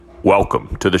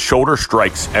Welcome to the Shoulder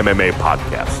Strikes MMA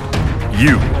podcast.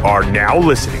 You are now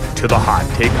listening to the Hot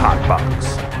Take Hot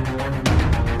Box.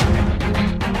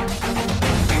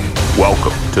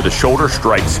 Welcome to the Shoulder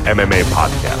Strikes MMA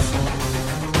podcast.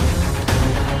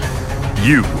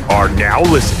 You are now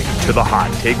listening to the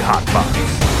Hot Take Hot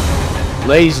Box.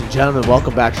 Ladies and gentlemen,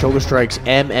 welcome back. Shoulder Strikes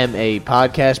MMA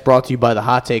podcast brought to you by the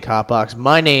Hot Take Hot Box.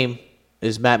 My name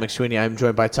is Matt McSweeney. I'm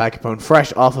joined by Ty Capone,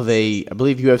 fresh off of I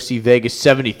believe UFC Vegas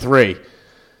 73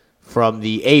 from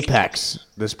the Apex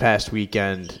this past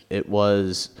weekend. It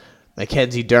was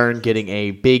Mackenzie Dern getting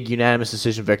a big unanimous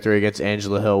decision victory against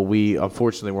Angela Hill. We,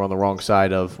 unfortunately, were on the wrong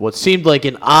side of what seemed like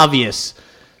an obvious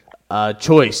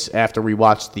choice after we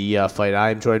watched the fight. I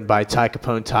am joined by Ty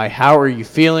Capone. Ty, how are you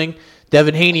feeling?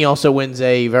 Devin Haney also wins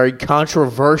a very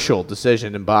controversial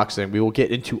decision in boxing. We will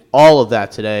get into all of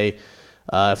that today.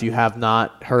 If you have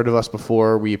not heard of us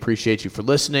before, we appreciate you for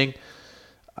listening.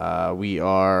 We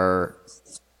are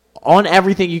on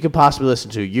everything you could possibly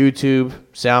listen to. YouTube,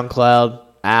 SoundCloud,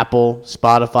 Apple,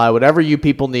 Spotify, whatever you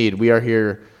people need. We are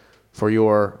here for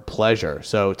your pleasure.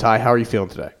 So, Ty, how are you feeling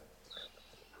today?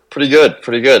 Pretty good.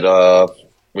 I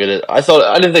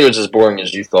didn't think it was as boring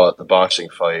as you thought, the boxing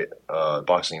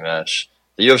match.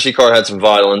 The UFC card had some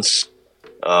violence,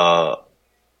 for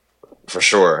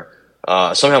sure.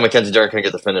 Somehow Mackenzie Dern couldn't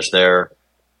get the finish there.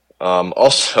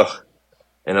 Also,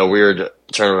 in a weird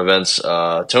turn of events,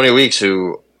 Tony Weeks,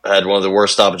 who had one of the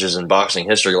worst stoppages in boxing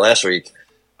history last week,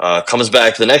 comes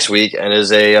back the next week and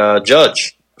is a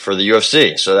judge for the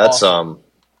UFC. So that's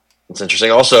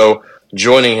interesting. Also,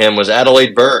 joining him was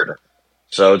Adelaide Bird.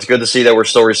 So it's good to see that we're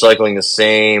still recycling the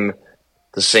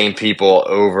same people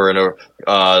over and over.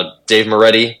 Dave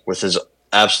Moretti with his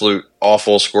absolute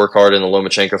awful scorecard in the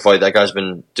Lomachenko fight. That guy's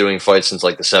been doing fights since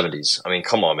like the 70s. I mean,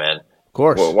 come on, man. Of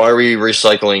course. Why are we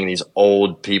recycling these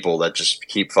old people that just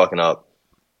keep fucking up?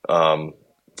 I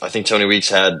think Tony Weeks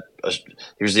he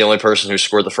was the only person who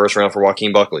scored the first round for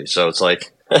Joaquin Buckley. So it's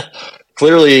like,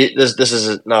 clearly this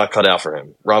is not cut out for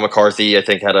him. Ron McCarthy, I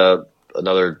think, had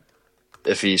another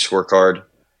iffy scorecard.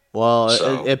 Well,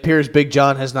 So. it appears Big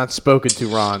John has not spoken to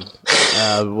Ron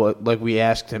like we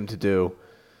asked him to do.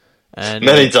 And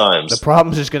Many times. The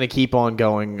problem's just going to keep on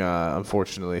going,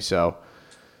 unfortunately. So,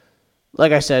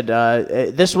 like I said,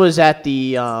 this was at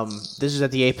the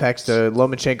Apex. The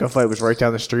Lomachenko fight was right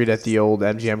down the street at the old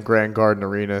MGM Grand Garden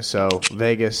Arena. So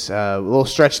Vegas, a little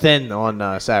stretched thin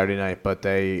on Saturday night, but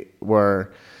they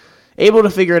were able to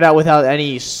figure it out without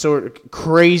any sort of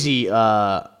crazy,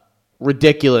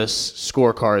 ridiculous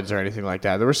scorecards or anything like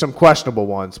that. There were some questionable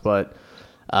ones, but.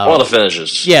 A lot of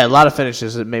finishes. Yeah, a lot of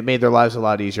finishes. It made their lives a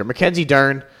lot easier. Mackenzie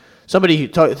Dern,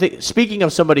 speaking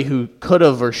of somebody who could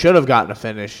have or should have gotten a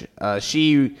finish,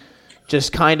 she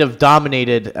just kind of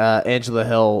dominated Angela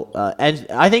Hill. And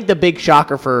I think the big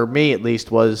shocker for me, at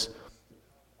least, was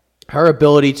her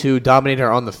ability to dominate her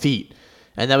on the feet.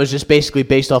 And that was just basically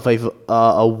based off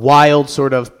a wild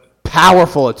sort of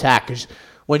powerful attack. 'Cause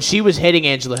when she was hitting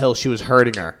Angela Hill, she was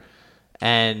hurting her.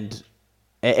 And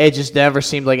it just never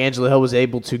seemed like Angela Hill was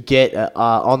able to get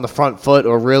on the front foot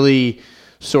or really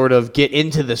sort of get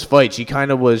into this fight. She kind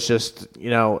of was just,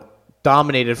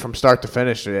 dominated from start to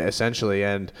finish, essentially.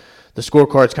 And the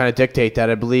scorecards kind of dictate that.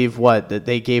 I believe, that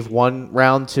they gave one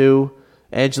round to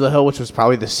Angela Hill, which was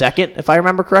probably the second, if I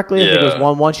remember correctly. I think it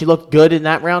was 1-1. She looked good in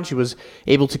that round. She was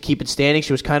able to keep it standing.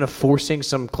 She was kind of forcing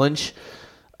some clinch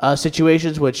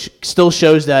situations, which still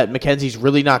shows that Mackenzie's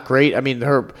really not great. I mean,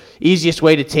 her easiest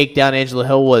way to take down Angela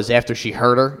Hill was after she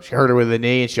hurt her. She hurt her with a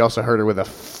knee, and she also hurt her with a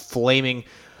flaming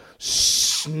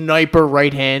sniper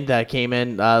right hand that came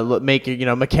in, making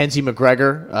Mackenzie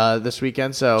McGregor this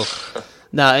weekend. So,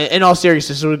 no, in all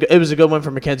seriousness, it was a good one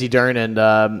for Mackenzie Dern, and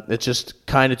it's just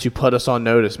kind of to put us on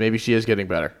notice. Maybe she is getting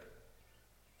better.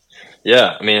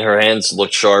 Yeah, I mean, her hands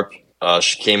looked sharp.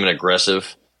 She came in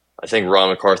aggressive. I think Ron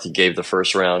McCarthy gave the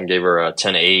first round, gave her a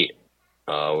 10-8,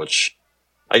 which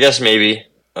I guess maybe.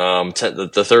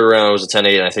 The third round was a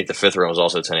 10-8, and I think the fifth round was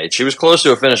also a 10-8. She was close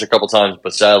to a finish a couple times,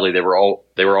 but sadly they were all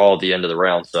at the end of the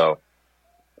round. So,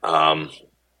 still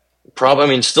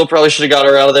probably should have got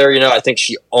her out of there. I think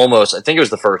it was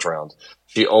the first round.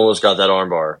 She almost got that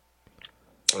armbar,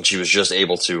 and she was just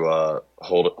able to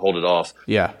hold it off.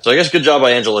 Yeah. So I guess good job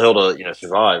by Angela Hill to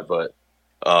survive, but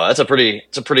it's a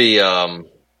pretty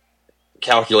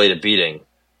calculated beating.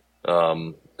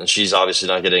 And she's obviously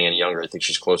not getting any younger. I think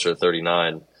she's closer to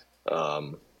 39.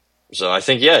 So I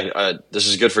think, this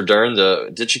is good for Dern.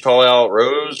 Did she call out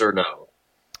Rose or no?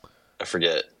 I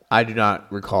forget. I do not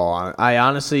recall. I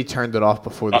honestly turned it off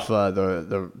before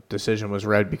the decision was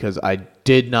read because I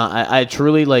did not. I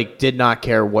truly did not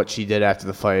care what she did after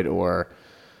the fight or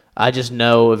I just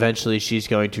know eventually she's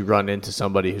going to run into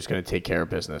somebody who's going to take care of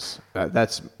business.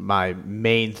 That's my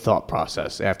main thought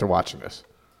process after watching this.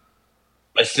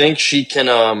 I think she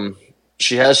can.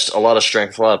 She has a lot of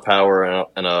strength, a lot of power,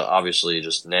 and obviously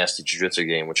just nasty jiu-jitsu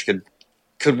game, which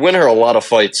could win her a lot of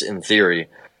fights in theory.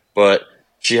 But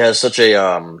she has such a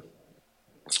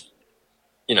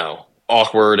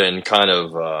awkward and kind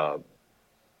of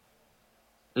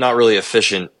not really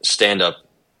efficient stand-up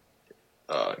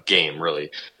game,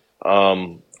 really.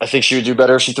 I think she would do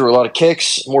better if she threw a lot of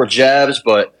kicks, more jabs,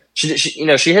 but she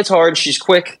hits hard, she's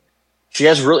quick.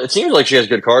 It seems like she has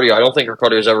good cardio. I don't think her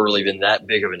cardio has ever really been that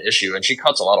big of an issue, and she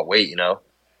cuts a lot of weight,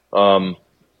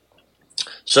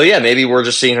 So yeah, maybe we're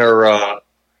just seeing her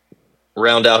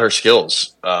round out her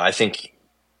skills. I think,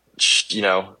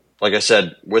 like I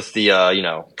said, with the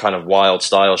kind of wild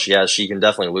style she has, she can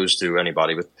definitely lose to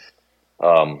anybody.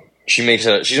 She's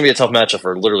gonna be a tough matchup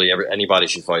for literally anybody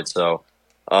she fights. So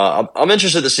I'm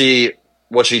interested to see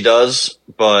what she does,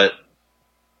 but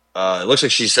it looks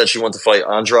like she said she wanted to fight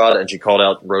Andrade, and she called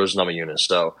out Rose Namajunas.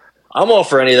 So I'm all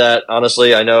for any of that.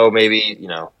 Honestly, I know maybe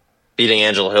beating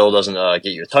Angela Hill doesn't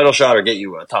get you a title shot or get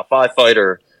you a top 5 fight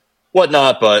or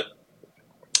whatnot, but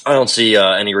I don't see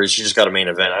any reason. She just got a main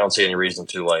event. I don't see any reason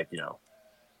to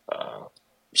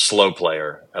slow play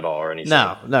her at all or anything.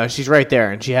 No, she's right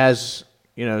there, and she has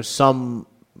some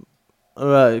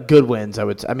good wins.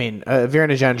 Virna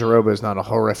Jandiroba is not a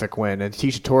horrific win, and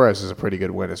Tisha Torres is a pretty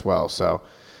good win as well. So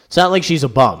it's not like she's a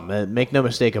bum. Make no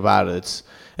mistake about it.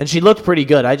 And she looked pretty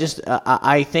good.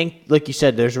 I think, like you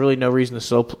said, there's really no reason to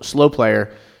slow play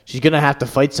her. She's going to have to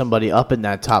fight somebody up in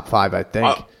that top 5, I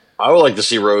think. I would like to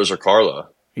see Rose or Carla.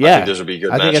 Yeah. I think those would be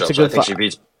good matchups.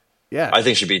 I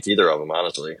think she beats either of them,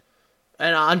 honestly.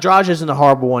 And Andrade isn't a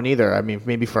horrible one either. I mean,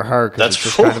 maybe for her, because it's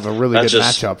just kind of a really good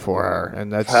matchup for her.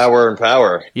 And that's power and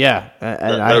power. Yeah.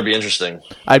 That would be interesting.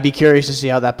 I'd be curious to see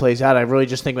how that plays out. I really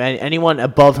just think anyone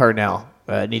above her now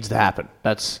needs to happen.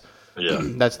 That's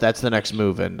the next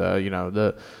move. And,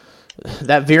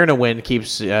 that Virna win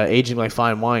keeps aging like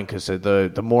fine wine, because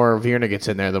the more Virna gets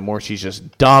in there, the more she's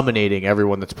just dominating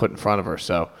everyone that's put in front of her.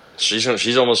 So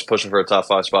she's almost pushing for a top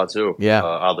 5 spot too. Yeah,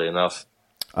 oddly enough.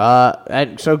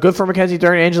 And so good for Mackenzie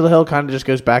Dern. Angela Hill kind of just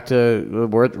goes back to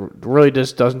where it really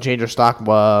just doesn't change her stock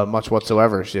much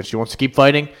whatsoever. If she wants to keep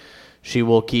fighting, she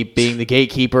will keep being the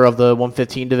gatekeeper of the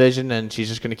 115 division, and she's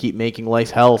just going to keep making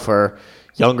life hell for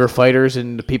younger fighters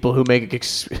and people who make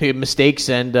mistakes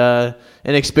and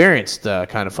inexperienced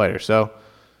kind of fighters. So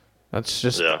that's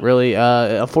just really,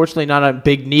 unfortunately, not a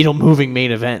big needle-moving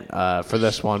main event for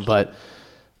this one. But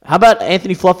how about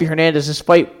Anthony Fluffy Hernandez? This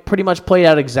fight pretty much played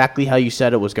out exactly how you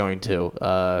said it was going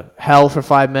to. Hell for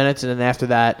 5 minutes, and then after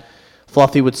that,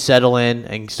 Fluffy would settle in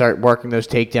and start working those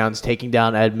takedowns, taking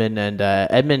down Edmond. And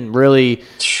Edmond really,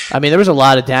 there was a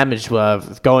lot of damage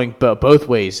going both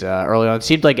ways early on. It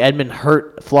seemed like Edmond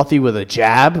hurt Fluffy with a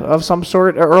jab of some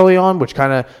sort early on, which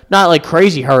kind of, not like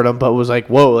crazy hurt him, but was like,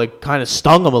 whoa, like kind of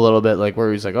stung him a little bit, like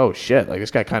where he's like, oh shit, like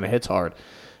this guy kind of hits hard.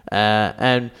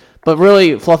 But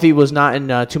really, Fluffy was not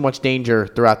in too much danger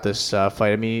throughout this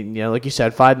fight. Like you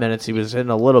said, 5 minutes, he was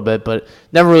in a little bit, but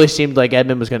never really seemed like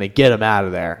Edmond was going to get him out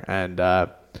of there. And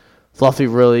Fluffy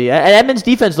really... And Edmond's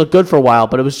defense looked good for a while,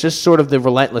 but it was just sort of the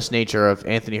relentless nature of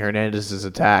Anthony Hernandez's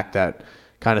attack that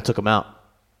kind of took him out.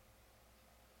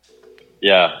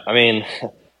 Yeah, and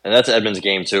that's Edmond's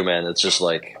game too, man. It's just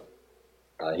like...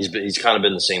 he's kind of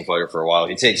been the same fighter for a while.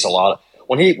 He takes a lot of...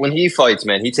 When he fights,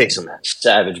 man, he takes some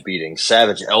savage beatings,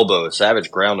 savage elbows,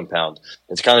 savage ground and pound.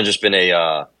 It's kind of just been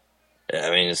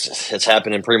it's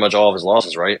happened in pretty much all of his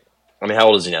losses, right? How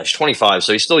old is he now? He's 25,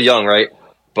 so he's still young, right?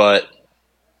 But,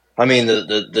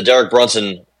 the Derek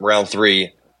Brunson round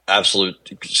 3, absolute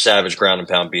savage ground and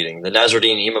pound beating. The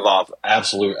Nasruddin Imavov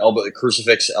absolute elbow,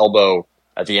 crucifix elbow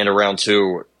at the end of round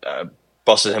 2,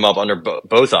 busted him up under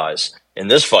both eyes. In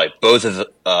this fight, both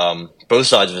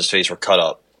sides of his face were cut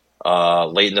up.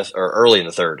 Early in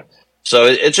the third. So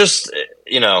it just,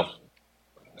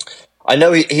 I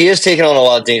know he is taking on a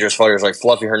lot of dangerous fighters like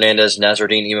Fluffy Hernandez,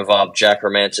 Nasruddin Imavov, Jack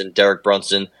Hermanson, Derek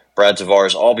Brunson, Brad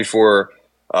Tavares, all before,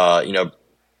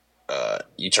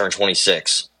 you turn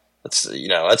 26.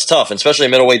 That's tough, and especially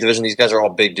in middleweight division. These guys are all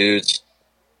big dudes.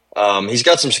 He's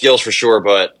got some skills for sure,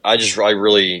 but I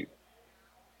really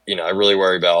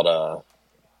worry about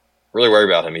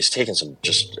him. He's taking some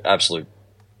just absolute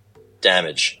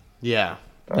damage. Yeah,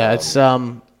 it's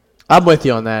I'm with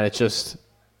you on that. It's just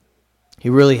he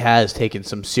really has taken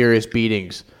some serious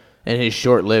beatings in his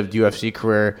short-lived UFC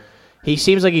career. He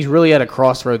seems like he's really at a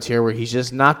crossroads here where he's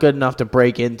just not good enough to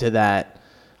break into that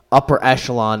upper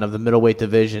echelon of the middleweight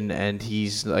division, and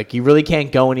he's like, he really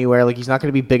can't go anywhere. Like, he's not going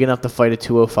to be big enough to fight at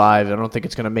 205. I don't think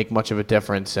it's going to make much of a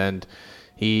difference, and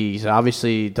he's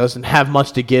obviously doesn't have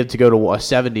much to give to go to a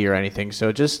 70 or anything.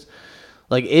 So just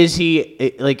like, is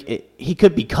he like, he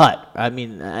could be cut. I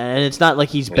mean, and it's not like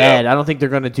he's bad. I don't think they're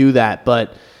going to do that,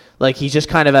 but like, he's just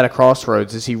kind of at a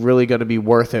crossroads. Is he really going to be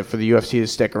worth it for the UFC to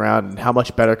stick around, and how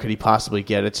much better could he possibly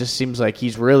get? It just seems like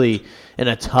he's really in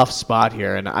a tough spot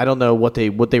here, and I don't know what they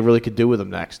really could do with him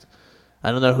next.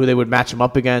 I don't know who they would match him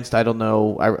up against. I don't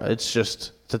know. It's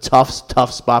a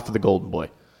tough spot for the Golden Boy.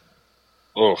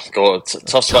 Oh, it's a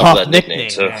tough spot for that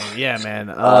nickname too. Man. Yeah, man.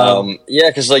 Yeah,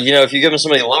 because like, if you give him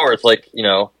somebody lower, it's like,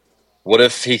 what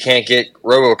if he can't get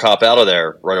RoboCop out of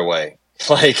there right away?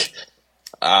 Like,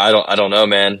 I don't know,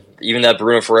 man. Even that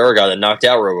Bruno Ferreira guy that knocked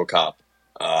out RoboCop,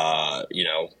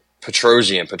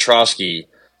 Petrosian, Petrosky.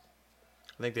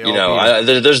 I think they all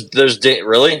there's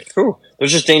really? Whew.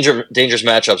 There's just dangerous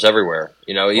matchups everywhere.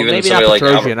 Even maybe somebody not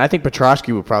Petrosian. like I think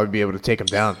Petrosky would probably be able to take him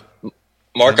down.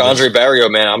 Marc-Andre Barrio,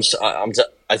 man.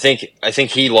 I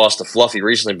think he lost to Fluffy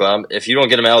recently, but if you don't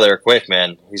get him out of there quick,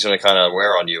 man, he's going to kind of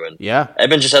wear on you. And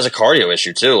Edmund just has a cardio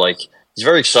issue too. Like, he's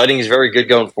very exciting, he's very good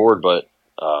going forward, but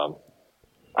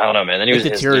I don't know, man. Then he was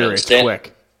deteriorates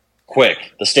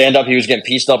quick. The stand up, he was getting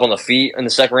pieced up on the feet in the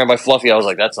second round by Fluffy. I was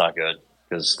like, that's not good,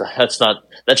 because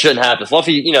that shouldn't happen.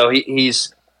 Fluffy,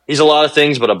 he's a lot of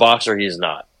things, but a boxer he's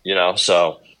not.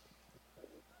 So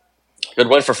good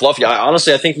win for Fluffy. I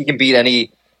think he can beat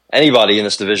anybody in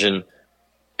this division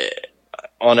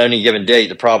on any given date.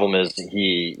 The problem is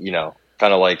he,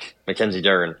 kind of like Mackenzie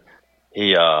Dern,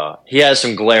 he has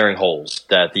some glaring holes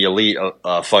that the elite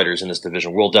fighters in this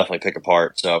division will definitely pick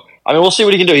apart. So, I mean, we'll see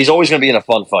what he can do. He's always going to be in a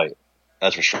fun fight.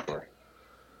 That's for sure.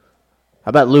 How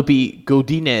about Lupi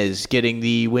Godinez getting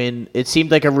the win? It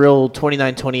seemed like a real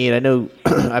 29-28. I know,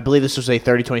 I believe this was a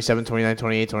 30-27,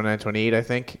 29-28, 29-28, I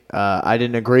think. I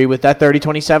didn't agree with that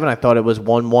 30-27. I thought it was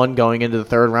 1-1 going into the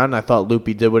third round. I thought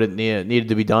Lupi did what it needed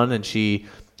to be done, and she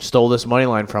stole this money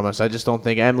line from us. I just don't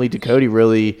think Emily Ducote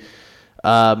really...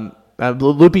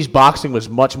 Lupi's boxing was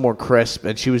much more crisp,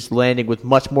 and she was landing with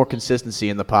much more consistency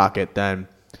in the pocket than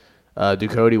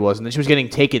Ducote was. And then she was getting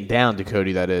taken down,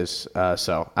 Ducote, that is.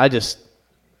 So I just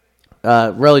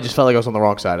really just felt like I was on the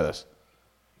wrong side of this.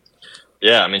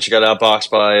 Yeah, I mean, she got outboxed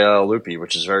by Lupi,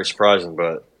 which is very surprising,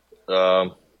 but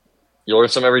you learn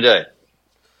something every day.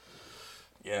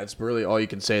 Yeah, it's really all you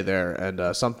can say there.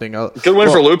 And something else. Good win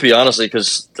for Lupi, honestly,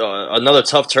 because another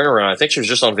tough turnaround. I think she was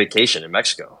just on vacation in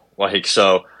Mexico.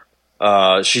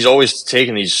 She's always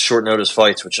taking these short notice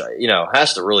fights, which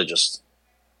has to really just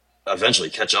eventually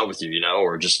catch up with you,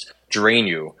 or just drain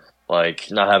you,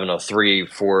 like not having a 3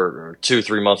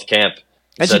 month camp.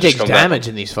 And she takes damage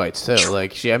in these fights too.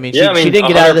 Like she didn't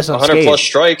get out of this unscathed. 100 plus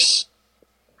strikes.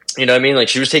 You know what I mean? Like,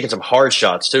 she was taking some hard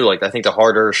shots too. Like, I think the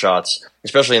harder shots,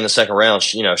 especially in the second round,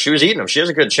 she was eating them. She has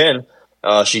a good chin.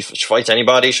 She fights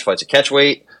anybody. She fights a catch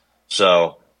weight.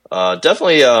 So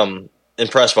definitely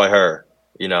impressed by her.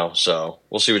 So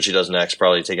we'll see what she does next.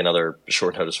 Probably take another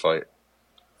short notice fight.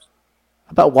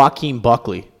 How about Joaquin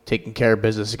Buckley taking care of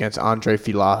business against Andre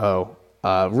Filaho?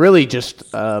 Really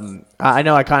just, I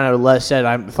know I kind of said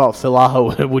I thought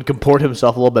Filaho would comport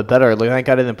himself a little bit better. Like, thank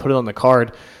God I didn't put it on the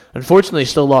card. Unfortunately,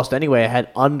 still lost anyway. I had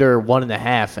under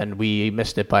 1.5, and we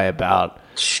missed it by about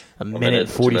a minute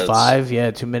 45.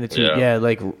 Yeah, 2 minutes. Yeah,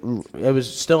 like it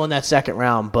was still in that second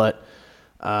round, but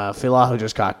Filaho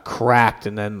just got cracked,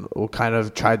 and then kind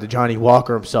of tried to Johnny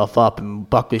Walker himself up, and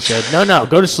Buckley said, "No,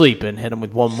 go to sleep," and hit him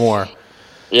with one more.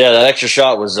 Yeah, that extra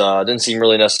shot was didn't seem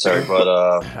really necessary,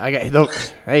 but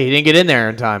hey, he didn't get in there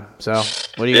in time. So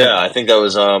what do you? Yeah, I think that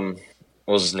was what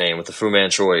was his name with the Fu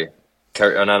Manchu? It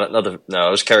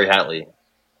was Kerry Hatley.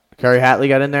 Kerry Hatley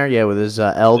got in there, yeah, with his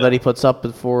L that he puts up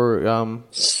before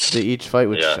each fight,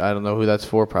 which I don't know who that's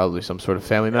for. Probably some sort of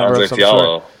family member Andre of some Fiallo.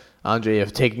 sort. Andre,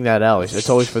 taking that L, it's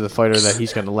always for the fighter that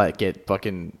he's going to let get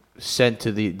fucking sent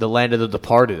to the land of the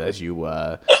departed, as you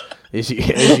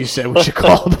said we should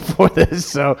call it before this.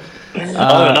 So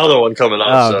another one coming up.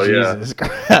 Oh, Jesus.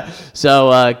 Yeah.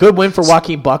 So good win for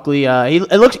Joaquin Buckley. He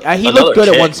looked good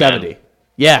at 170. Man.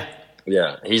 Yeah.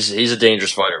 Yeah, he's a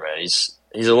dangerous fighter, man. He's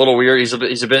a little weird. He's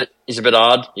a bit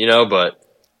odd, but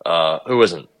who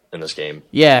isn't in this game?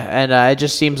 Yeah, and it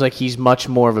just seems like he's much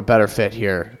more of a better fit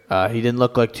here. He didn't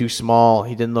look like too small.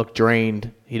 He didn't look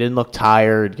drained. He didn't look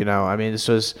tired. I mean, this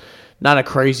was not a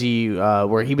crazy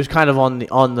where he was kind of in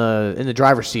the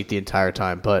driver's seat the entire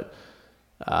time. But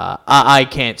I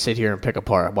can't sit here and pick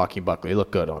apart Joaquin Buckley. He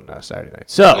looked good on Saturday night.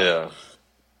 So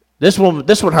this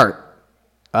one hurt.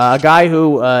 A guy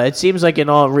who it seems like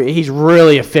he's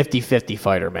really a 50-50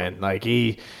 fighter, man. Like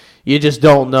you just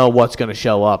don't know what's going to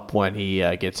show up when he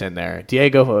gets in there.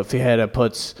 Diego Ferreira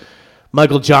puts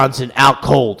Michael Johnson out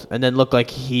cold, and then looked like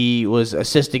he was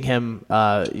assisting him,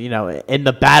 in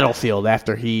the battlefield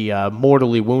after he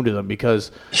mortally wounded him. Because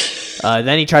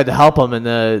then he tried to help him, and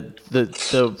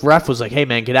the ref was like, "Hey,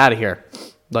 man, get out of here!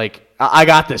 Like, I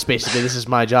got this. Basically, this is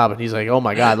my job." And he's like, "Oh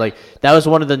my god!" Like that was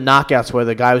one of the knockouts where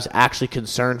the guy was actually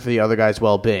concerned for the other guy's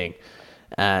well-being.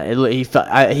 It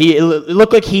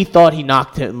looked like he thought he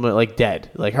knocked him like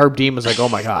dead. Like Herb Dean was like, "Oh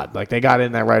my god!" Like they got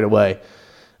in there right away.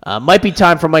 Might be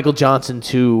time for Michael Johnson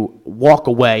to walk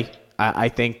away. I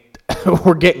think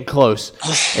we're getting close.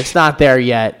 It's not there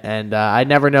yet, and I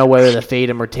never know whether to fade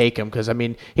him or take him because, I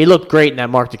mean, he looked great in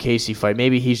that Mark DeCasey fight.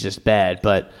 Maybe he's just bad,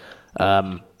 but,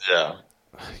 I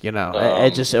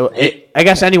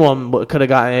guess anyone could have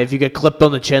gotten it. If you get clipped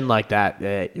on the chin like that,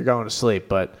 you're going to sleep,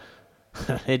 but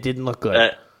it didn't look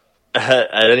good.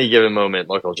 At any given moment,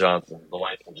 Michael Johnson, the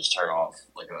light can just turn off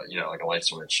like a light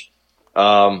switch.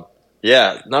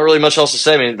 Yeah, not really much else to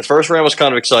say. I mean, the first round was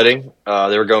kind of exciting.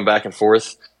 They were going back and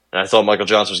forth, and I thought Michael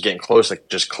Johnson was getting close, like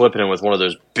just clipping him with one of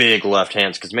those big left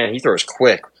hands. Because, man, he throws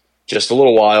quick, just a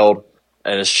little wild,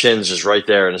 and his chin's just right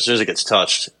there. And as soon as it gets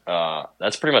touched,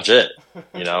 that's pretty much it,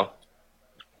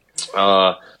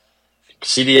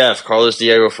 CDF, Carlos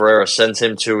Diego Ferreira, sends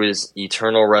him to his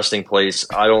eternal resting place.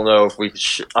 I don't know if we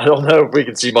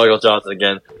can see Michael Johnson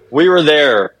again. We were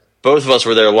there. Both of us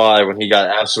were there live when he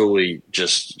got absolutely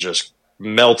just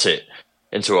melted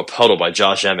into a puddle by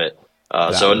Josh Emmett.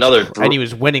 And he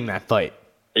was winning that fight.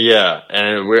 Yeah,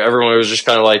 and everyone was just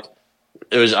kind of like,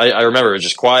 it was. I remember it was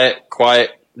just quiet.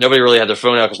 Nobody really had their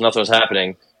phone out because nothing was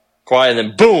happening. Quiet, and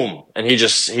then boom, and he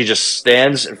just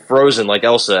stands frozen like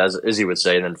Elsa, as Izzy would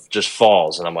say, and then just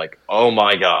falls. And I'm like, oh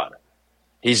my god,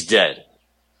 he's dead.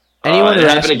 Anyone who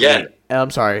happened again. I'm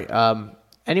sorry.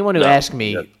 Anyone who asked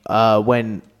me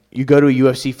when you go to a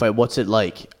UFC fight, what's it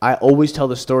like? I always tell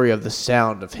the story of the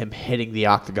sound of him hitting the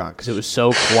octagon because it was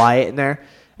so quiet in there,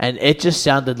 and it just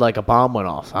sounded like a bomb went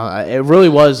off. It really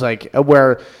was like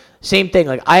where same thing.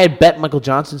 Like I had bet Michael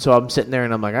Johnson, so I'm sitting there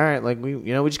and I'm like, all right, like we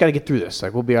just got to get through this.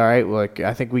 Like we'll be all right. Like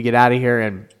I think we get out of here,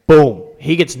 and boom,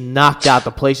 he gets knocked out.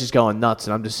 The place is going nuts,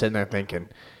 and I'm just sitting there thinking,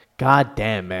 God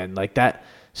damn, man, like that.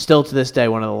 Still to this day,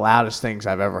 one of the loudest things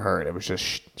I've ever heard. It was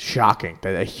just shocking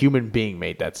that a human being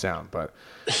made that sound, but.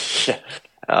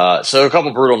 So a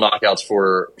couple brutal knockouts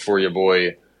for your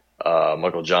boy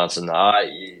Michael Johnson.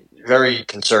 Very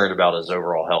concerned about his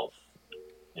overall health.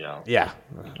 Yeah,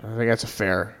 I think that's a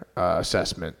fair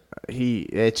assessment. What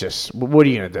are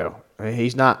you gonna do?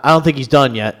 He's not. I don't think he's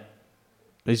done yet.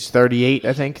 He's 38,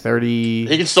 I think. 30.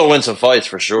 He can still win some fights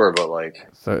for sure, but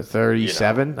like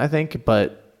 37, I think.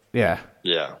 But yeah.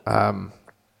 Yeah.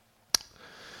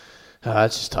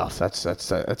 That's just tough. That's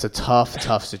a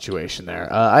tough situation there.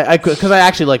 Because I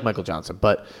actually like Michael Johnson,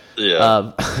 but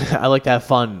I like to have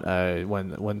fun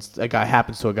when a guy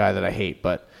happens to a guy that I hate.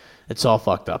 But it's all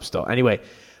fucked up still. Anyway,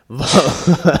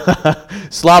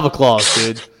 Slava Claus,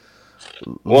 dude.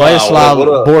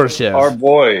 Vladislav Borishev. Our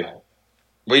boy.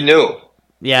 We knew.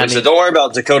 Yeah. So don't worry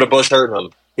about Dakota Bush hurting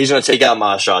him. He's going to take out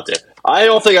my shot there. I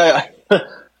don't think I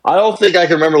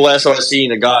can remember the last time I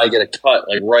seen a guy get a cut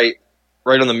like right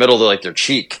in the middle of like their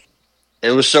cheek. It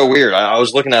was so weird. I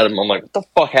was looking at him. I'm like, what the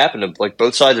fuck happened to like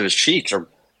both sides of his cheeks, or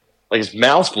like his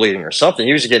mouth's bleeding or something?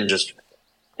 He was just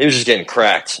getting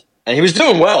cracked, and he was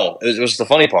doing well. It was the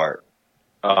funny part.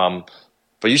 But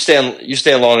you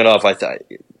stand long enough. I thought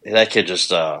that kid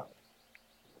just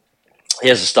he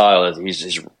has a style that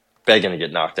he's begging to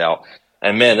get knocked out.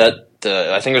 And man,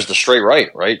 I think it was the straight right,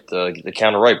 the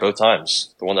counter right both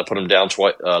times. The one that put him down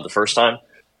twice the first time.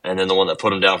 And then the one that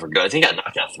put him down for good. I think I got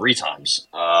knocked out 3 times.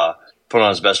 Put on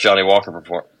his best Johnny Walker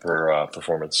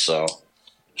performance. So,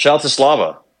 shout out to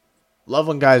Slava. Love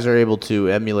when guys are able to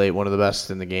emulate one of the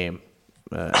best in the game,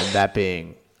 and that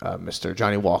being Mr.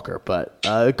 Johnny Walker. But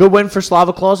a good win for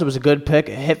Slava Claus. It was a good pick,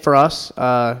 a hit for us.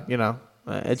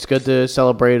 It's good to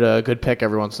celebrate a good pick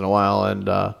every once in a while. And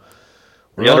the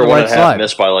under 1.5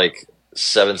 missed by like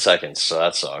 7 seconds, so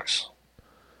that sucks.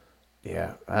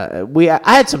 Yeah, I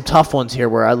had some tough ones here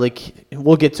where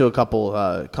we'll get to a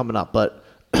couple coming up, but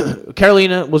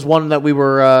Carolina was one that we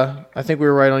were I think we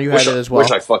were right on. You had it as well. Wish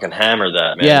I fucking hammered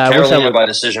that, man. Yeah, Carolina by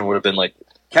decision would have been like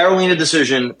Carolina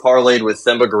decision parlayed with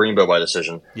Themba Gorimbo by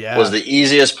decision was the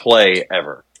easiest play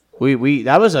ever.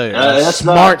 That was a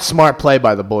smart play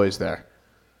by the boys there.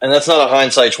 And that's not a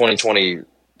hindsight 2020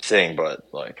 thing, but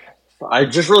like I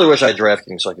just really wish I had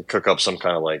DraftKings so I could cook up some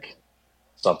kind of like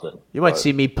something. You might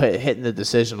see me hitting the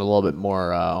decision a little bit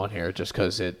more on here just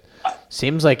because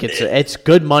Seems like it's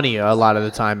good money a lot of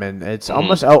the time, and it's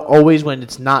almost always when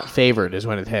it's not favored is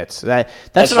when it hits.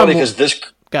 That's funny because this.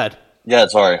 Good. Yeah,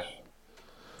 sorry.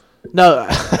 No,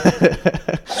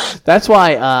 that's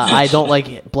why I don't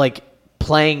like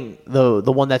playing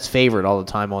the one that's favored all the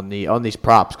time on these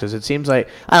props, because it seems like,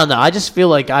 I don't know, I just feel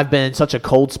like I've been in such a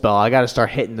cold spell. I got to start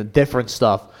hitting the different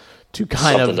stuff to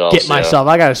kind Something of get myself.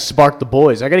 I got to spark the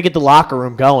boys. I got to get the locker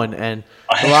room going, and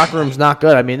the locker room's not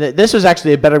good. I mean, this was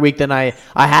actually a better week than I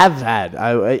have had.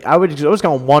 I was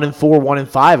going 1-4,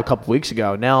 1-5 a couple weeks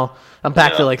ago. Now I'm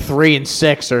back to like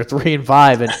 3-6 or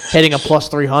 3-5 and hitting a plus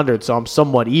 300, so I'm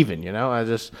somewhat even. I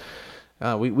just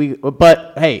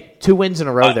but hey, 2 wins in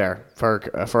a row there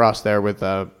for us there with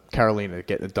Carolina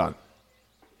getting it done.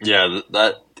 Yeah,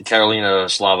 that Carolina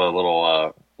Slava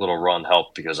little run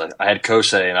helped, because I had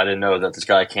Kosei, and I didn't know that this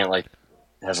guy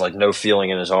has no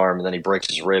feeling in his arm, and then he breaks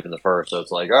his rib in the first. So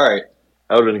it's like, all right,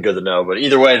 that would have been good to know. But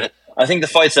either way, I think the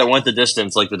fights that went the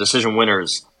distance, like the decision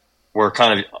winners, were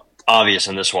kind of obvious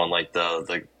in this one, like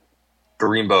the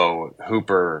Garimbo,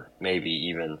 Hooper, maybe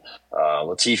even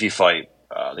Latifi fight,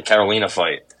 the Carolina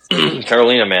fight.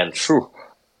 Carolina, man,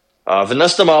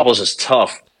 Vanessa Demopoulos is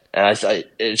tough, and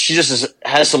she just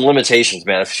has some limitations,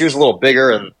 man. If she was a little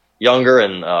bigger and younger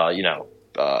and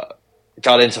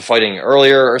got into fighting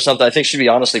earlier or something, I think she'd be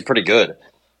honestly pretty good.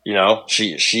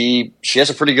 She has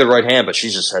a pretty good right hand, but she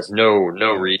just has no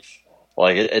reach.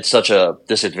 Like, it's such a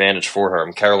disadvantage for her.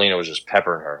 And Carolina was just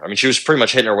peppering her. I mean, she was pretty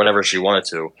much hitting her whenever she wanted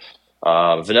to.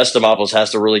 Vanessa Demopoulos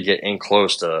has to really get in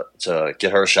close to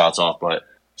get her shots off, but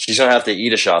she's gonna have to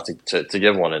eat a shot to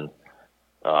give one. And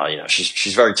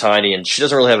she's very tiny, and she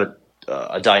doesn't really have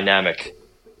a dynamic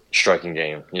striking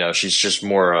game. She's just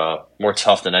more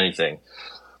tough than anything,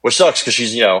 which sucks, because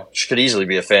she could easily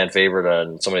be a fan favorite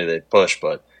and somebody they push.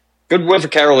 But good win for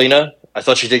Carolina. I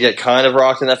thought she did get kind of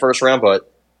rocked in that first round,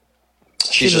 but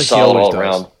she's just solid all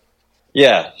around.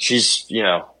 Yeah, she's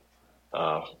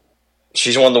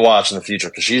she's one to watch in the future,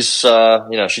 because she's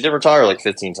she did retire like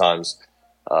 15 times,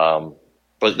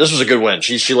 but this was a good win.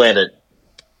 She landed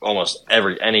almost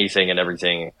anything and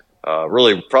everything.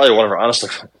 Really, probably one of her, honestly,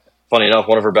 funny enough,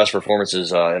 one of her best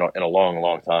performances in a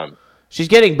long time. She's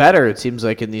getting better, it seems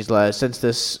like, in these since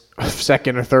this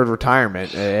second or third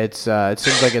retirement. It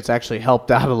seems like it's actually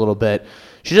helped out a little bit.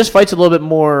 She just fights a little bit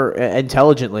more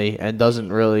intelligently and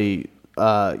doesn't really,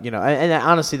 and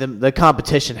honestly, the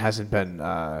competition hasn't been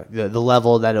the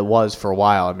level that it was for a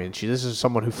while. I mean, this is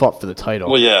someone who fought for the title.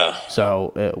 Well, yeah.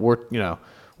 So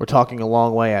we're talking a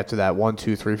long way after that 1,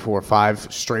 2, 3, 4,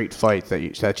 5 straight fights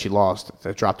that she lost,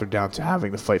 that dropped her down to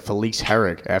having to fight Felice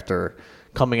Herrig after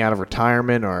coming out of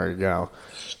retirement, or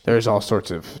there's all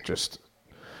sorts of just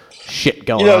shit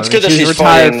going on. It's good that she's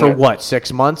retired for what,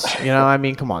 6 months? I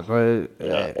mean, come on.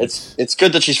 It's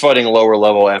good that she's fighting a lower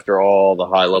level after all the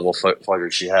high level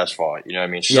fighters she has fought. I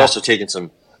mean, she's also taken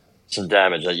some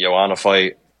damage. That Joanna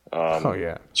fight.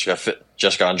 She got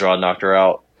Jessica Andrade knocked her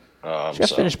out. She got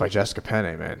finished by Jessica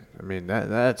Penne, man. I mean, that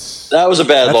was a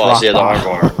bad loss. Yeah, the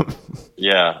armbar.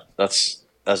 Yeah, that's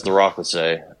as The Rock would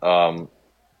say.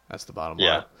 That's the bottom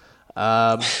line.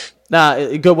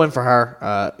 Good win for her.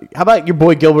 How about your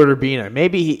boy Gilbert Urbina?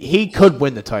 Maybe he could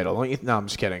win the title. No, I'm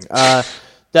just kidding.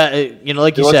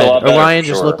 Like you said, Orion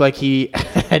just looked like he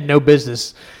had no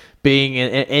business being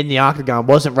in the octagon.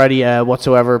 Wasn't ready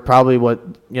whatsoever. Probably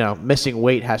missing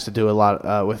weight has to do a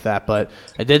lot with that. But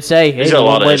I did say, hey, the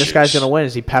one way this guy's going to win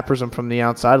is he peppers him from the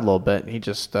outside a little bit, and he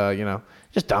just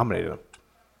dominated him.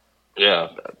 Yeah,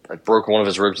 I broke one of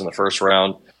his ribs in the first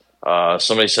round.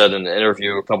 Somebody said in an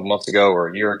interview a couple months ago or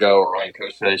a year ago, Ryan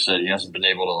Kosei said he hasn't been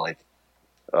able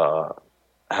to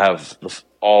have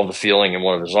all the feeling in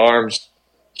one of his arms.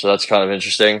 So that's kind of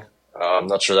interesting. I'm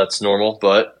not sure that's normal,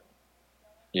 but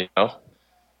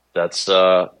that's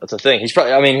a thing. He's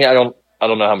probably. I mean, I don't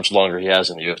know how much longer he has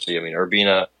in the UFC. I mean,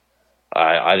 Urbina,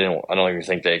 I don't even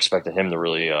think they expected him to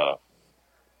really,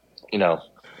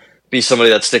 be somebody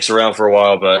that sticks around for a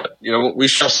while. But we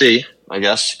shall see. I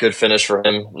guess good finish for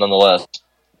him, nonetheless.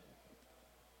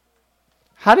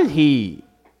 How does he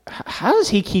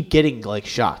keep getting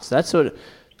shots? That's what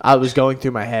I was going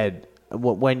through my head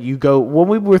when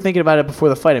we were thinking about it before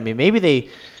the fight. I mean, maybe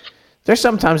there's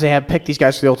sometimes they have picked these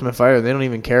guys for the Ultimate Fighter, and they don't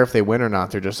even care if they win or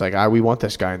not. They're just like, we want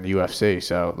this guy in the UFC.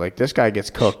 So this guy gets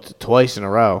cooked twice in a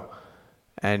row,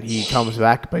 and he comes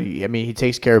back, but he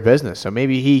takes care of business. So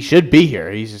maybe he should be here.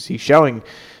 He's showing.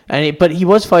 But he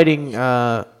was fighting,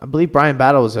 I believe Brian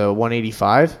Battle was a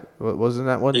 185. Wasn't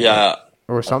that one? Yeah.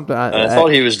 Or something. I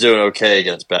thought he was doing okay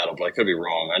against Battle, but I could be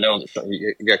wrong. I know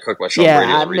he got cooked by Sean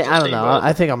Brady. I don't know.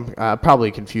 I think I'm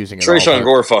probably confusing it. Trayshawn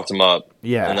Gore fucked him up.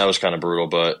 Yeah. And that was kind of brutal,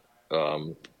 but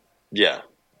Yeah.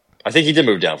 I think he did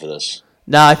move down for this.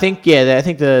 No, I think the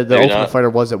Maybe Ultimate not. Fighter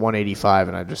was at 185,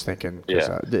 and I'm just thinking.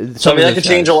 Yeah. So That could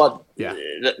change a lot. Yeah.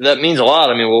 That means a lot.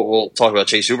 I mean, we'll talk about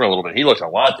Chase Hooper in a little bit. He looked a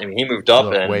lot. I mean, he moved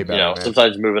up, and way better, man.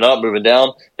 sometimes moving up, moving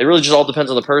down. It really just all depends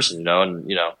on the person, and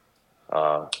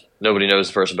nobody knows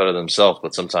the person better than themselves.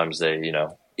 But sometimes they,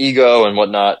 ego and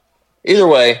whatnot. Either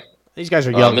way, these guys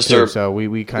are young Mr. too, so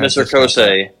we kind of Mr.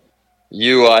 Kosei.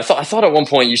 I thought at one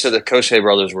point you said the Kosei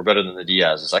brothers were better than the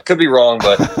Diazes. I could be wrong,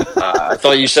 but I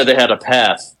thought you said they had a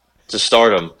path to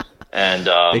stardom, and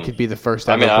they could be the first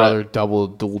ever brother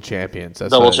dual champions.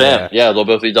 That's double champ. Yeah, they'll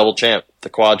both be double champ. The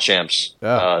quad champs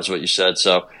is what you said.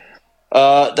 So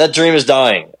that dream is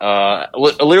dying. Alir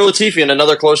Latifi in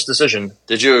another close decision.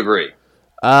 Did you agree?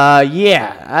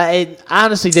 Yeah. I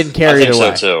honestly didn't care either way. I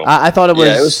think so too. I thought it was.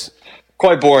 Yeah, it was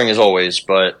quite boring as always,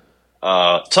 but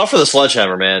tough for the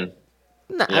sledgehammer, man.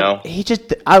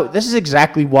 This is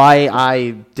exactly why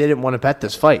I didn't want to bet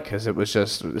this fight, because it was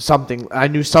just something I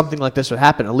knew something like this would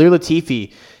happen. Alir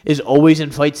Latifi is always in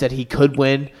fights that he could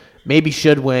win, maybe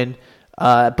should win,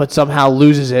 but somehow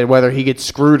loses it, whether he gets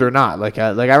screwed or not. Like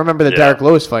I remember the Derek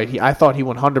Lewis fight. I thought he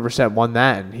 100% won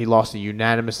that, and he lost a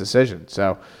unanimous decision.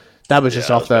 So that was just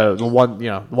off the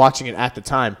one, watching it at the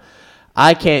time.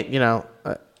 I can't,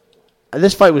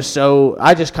 this fight was so...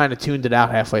 I just kind of tuned it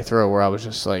out halfway through, where I was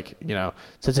just like,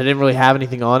 since I didn't really have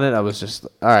anything on it, I was just,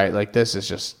 all right, like this is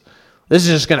just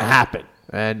going to happen.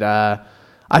 And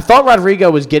I thought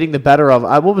Rodrigo was getting the better of...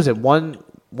 what was it,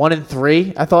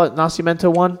 1-3? I thought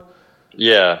Nascimento won.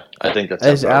 Yeah, I think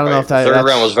that's I don't know if that... The third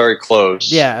round was very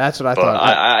close. Yeah, that's what I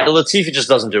thought. Latifi just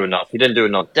doesn't do enough. He didn't do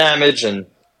enough damage, and,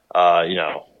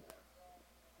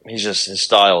 his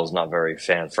style is not very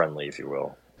fan-friendly, if you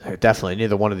will. Definitely,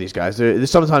 neither one of these guys.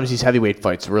 Sometimes these heavyweight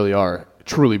fights really are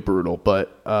truly brutal.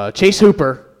 But Chase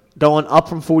Hooper going up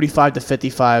from 45 to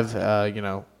 55.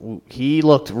 He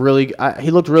looked really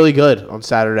good on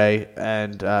Saturday,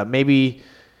 and maybe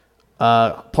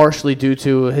partially due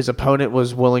to his opponent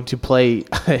was willing to play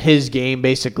his game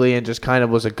basically, and just kind of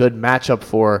was a good matchup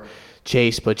for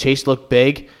Chase. But Chase looked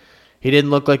big. He didn't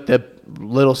look like the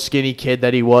little skinny kid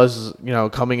that he was,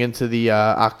 coming into the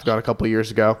octagon a couple of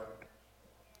years ago.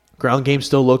 Ground game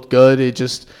still looked good.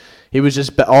 He was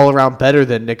just all around better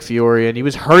than Nick Fiore, and he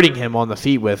was hurting him on the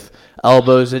feet with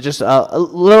elbows. And just a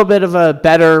little bit of a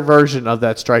better version of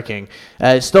that striking.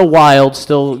 It's still wild,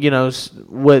 still just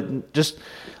looked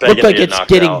like it's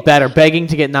getting better, begging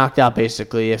to get knocked out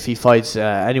basically if he fights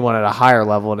anyone at a higher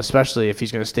level, and especially if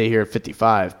he's going to stay here at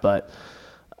 55. But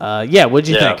what'd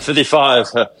you think?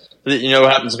 55. You know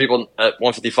what happens to people at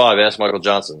 155? Ask Michael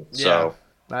Johnson. So.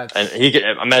 And he could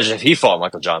imagine if he fought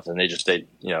Michael Johnson, they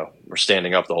were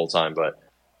standing up the whole time. But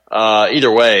either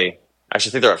way, actually,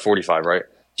 I think they're at 45, right?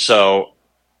 So,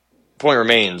 point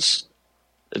remains.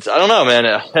 I don't know, man.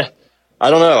 I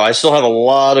don't know. I still have a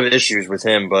lot of issues with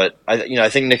him, but I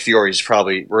think Nick Fiore's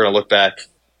probably. We're gonna look back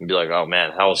and be like, oh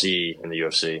man, how is he in the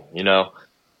UFC?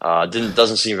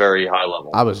 Doesn't seem very high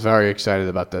level. I was very excited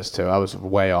about this too. I was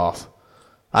way off.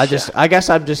 I guess I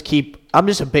have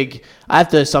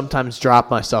to sometimes drop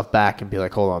myself back and be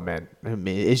like, hold on, man.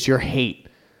 Is your hate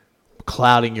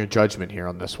clouding your judgment here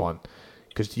on this one?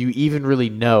 Because do you even really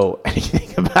know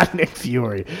anything about Nick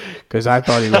Fiore? Because I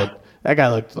thought that guy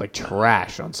looked like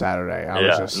trash on Saturday.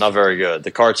 Not very good.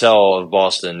 The cartel of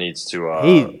Boston needs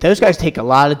to. Those guys take a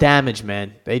lot of damage,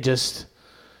 man. They just,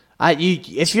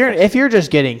 if you're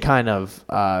just getting kind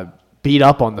of beat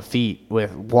up on the feet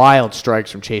with wild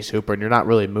strikes from Chase Hooper, and you're not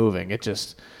really moving.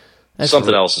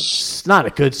 Something else is. It's not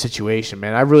a good situation,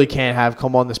 man. I really can't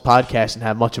come on this podcast and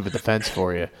have much of a defense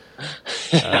for you.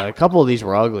 A couple of these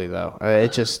were ugly, though.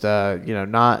 It just,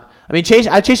 not. I mean,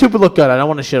 Chase Hooper looked good. I don't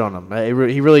want to shit on him.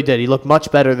 He really did. He looked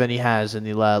much better than he has in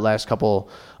the last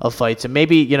couple of fights, and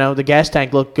maybe the gas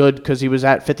tank looked good because he was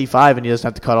at 55 and he doesn't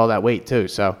have to cut all that weight too.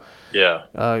 So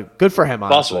yeah, good for him.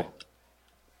 Honestly. Possible.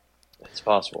 It's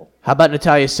possible. How about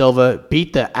Natalia Silva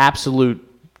beat the absolute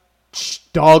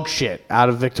dog shit out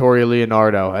of Victoria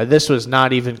Leonardo? This was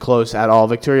not even close at all.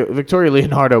 Victoria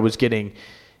Leonardo was getting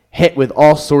hit with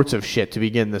all sorts of shit to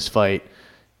begin this fight.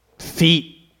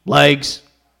 Feet, legs,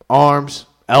 arms,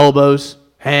 elbows,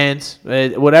 hands,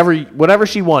 whatever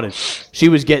she wanted. She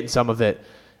was getting some of it.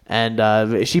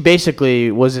 And she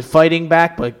basically was fighting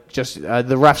back, but just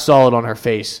the ref saw it on her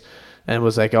face. And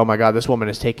was like, oh, my God, this woman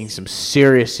is taking some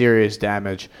serious, serious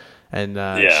damage. And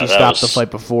she stopped the fight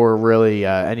before really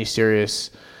any serious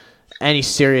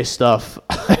stuff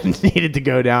needed to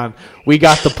go down. We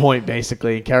got the point,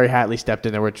 basically. And Kerry Hatley stepped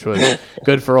in there, which was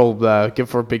good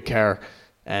for Big Kerr.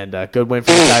 And good win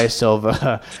for Natalia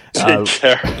Silva.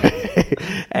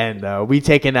 And we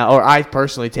take an L, or I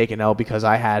personally take an L because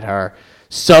I had her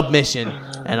submission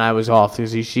and I was off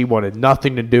because she wanted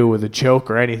nothing to do with a choke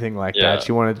or anything like that.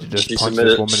 She wanted to just punch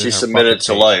this woman in her She submitted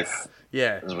to face. life.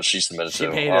 Yeah. Is what she submitted She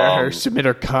to. made her submit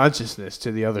her consciousness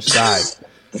to the other side.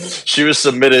 She was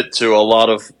submitted to a lot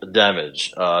of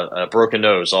damage. A broken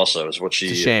nose also is what she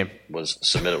was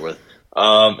submitted with.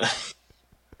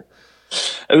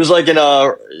 It was like in do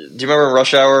you remember in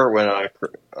Rush Hour when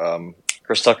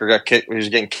Chris Tucker got kicked? He was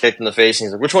getting kicked in the face, and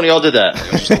he's like, "Which one of y'all did that?"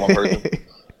 It was just the one person.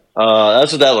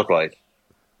 That's what that looked like.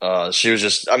 She was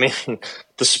just, I mean,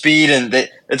 the speed and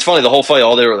it's funny. The whole fight,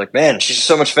 all they were like, "Man, she's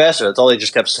so much faster." That's all they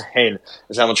just kept saying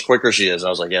is how much quicker she is. And I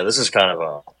was like, "Yeah, this is kind of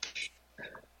a."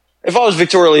 If I was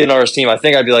Victoria Leonardo's team, I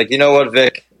think I'd be like, you know what,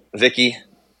 Vicky,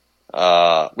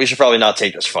 we should probably not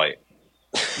take this fight.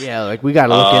 Yeah, like we got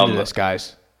to look into this,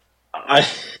 guys.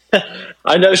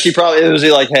 I know she probably it was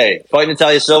like, hey, fight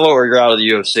Natalia Silva or you're out of the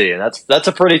UFC, and that's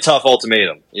a pretty tough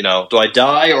ultimatum. You know, do I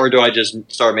die or do I just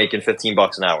start making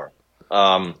 $15 an hour?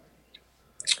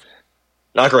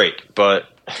 Not great, but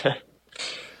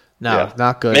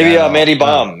not good. Maybe Mandy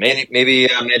Baum. Maybe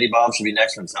Mandy Baum should be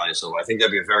next to Natalia Silva. I think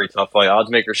that'd be a very tough fight.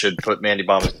 Oddsmaker should put Mandy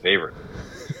Baum as the favorite,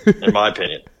 in my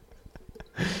opinion.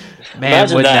 Man,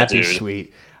 wouldn't that be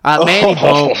sweet?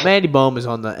 Mandy Baum is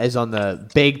on the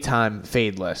big time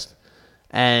fade list,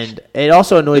 and it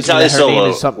also annoys me that her name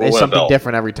is something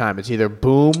different every time. It's either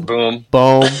boom,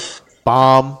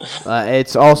 bomb.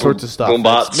 It's all sorts of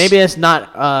stuff. Maybe it's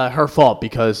not her fault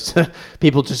because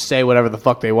people just say whatever the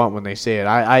fuck they want when they say it.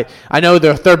 I know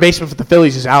their third baseman for the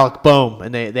Phillies is Alec Bohm,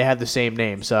 and they have the same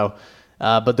name. So,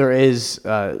 but there is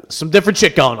some different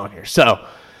shit going on here. So,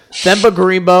 Themba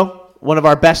Gorimbo, one of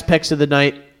our best picks of the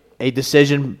night. A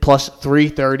decision plus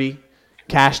 330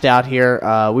 cashed out here.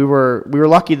 We were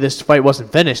lucky this fight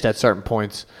wasn't finished at certain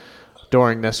points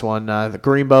during this one. The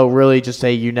Gorimbo really just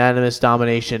a unanimous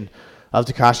domination of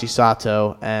Takashi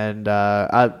Sato, and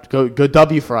good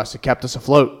W for us. It kept us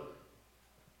afloat.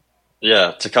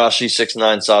 Yeah, Takashi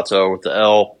 6'9", Sato with the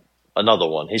L. Another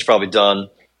one. He's probably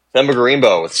done. Themba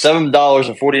Gorimbo with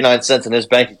 $7.49 in his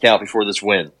bank account before this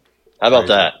win. How about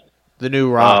that? The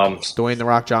new Rock, Dwayne "The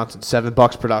Rock" Johnson,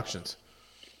 $7 Productions.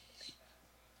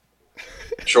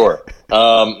 Sure.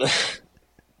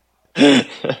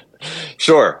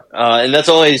 Sure. And that's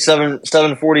only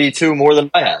 $7.42 more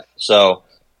than I had. So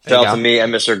shout out to me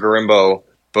and Mr. Gorimbo,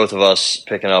 both of us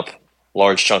picking up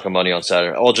large chunk of money on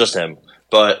Saturday. Well, just him.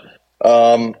 But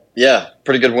yeah,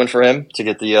 pretty good win for him to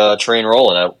get the train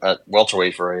rolling at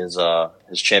welterweight for his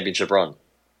championship run.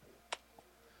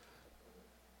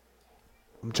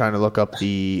 I'm trying to look up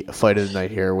the fight of the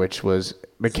night here, which was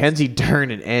Mackenzie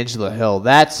Dern and Angela Hill.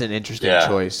 That's an interesting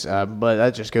choice, but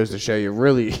that just goes to show you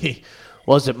really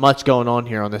wasn't much going on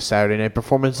here on this Saturday night.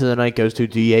 Performance of the night goes to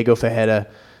Diego Ferreira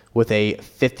with a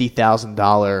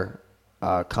 $50,000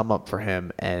 come up for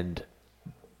him, and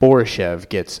Borishev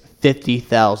gets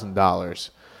 $50,000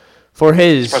 for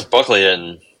his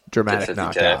Buckley dramatic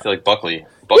knockout. I feel like Buckley.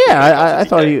 Yeah, I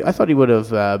thought he would have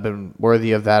been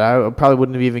worthy of that. I probably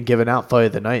wouldn't have even given out fight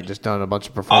of the night and just done a bunch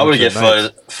of performances. I would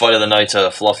have given fight of the night to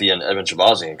Fluffy and Edmund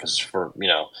Shabazian because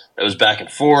it was back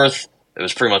and forth. It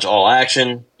was pretty much all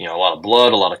action. A lot of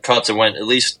blood, a lot of cuts. It went at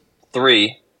least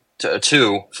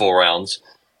 2 full rounds.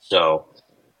 So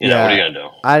what are you gonna do?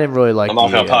 I didn't really like. I'm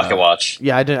not gonna pocket watch.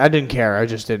 Yeah, I didn't care. I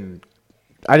just didn't.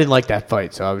 I didn't like that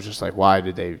fight, so I was just like, why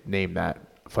did they name that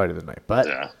fight of the night? But.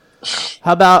 Yeah.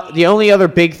 How about the only other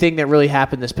big thing that really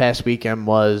happened this past weekend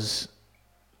was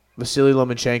Vasily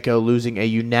Lomachenko losing a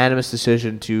unanimous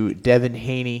decision to Devin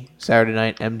Haney Saturday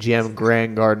night, MGM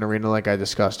Grand Garden Arena, like I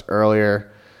discussed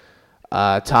earlier.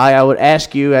 Ty, I would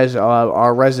ask you as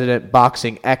our resident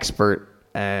boxing expert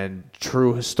and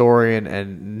true historian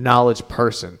and knowledge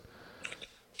person,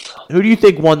 who do you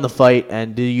think won the fight,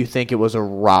 and do you think it was a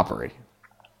robbery?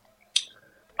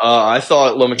 I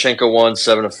thought Lomachenko won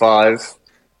 7-5.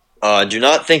 I do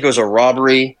not think it was a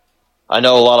robbery. I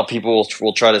know a lot of people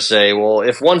will try to say, well,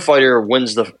 if one fighter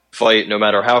wins the fight, no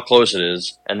matter how close it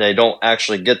is, and they don't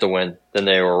actually get the win, then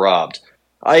they were robbed.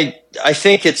 I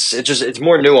think it's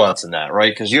more nuanced than that,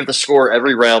 right? Because you have to score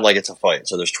every round like it's a fight.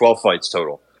 So there's 12 fights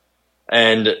total.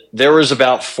 And there was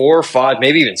about 4 or 5,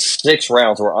 maybe even 6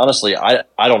 rounds where honestly, I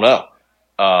don't know.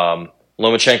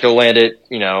 Lomachenko landed,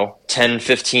 10,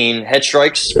 15 head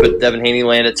strikes, but Devin Haney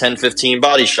landed 10, 15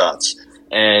 body shots.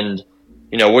 And,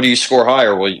 what do you score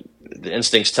higher? Well, the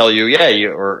instincts tell you,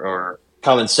 or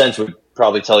common sense would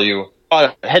probably tell you,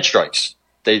 head strikes.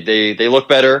 They look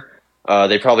better.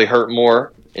 They probably hurt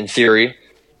more in theory.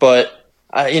 But,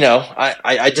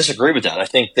 I disagree with that. I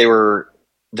think they were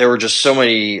there were just so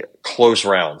many close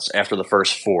rounds after the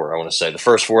first four. I want to say the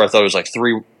first four, I thought it was like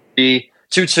 2-2,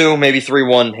 maybe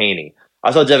 3-1 Haney.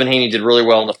 I thought Devin Haney did really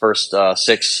well in the first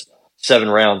 6-7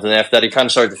 rounds, and after that, he kind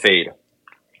of started to fade.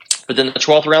 But then the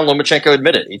 12th round, Lomachenko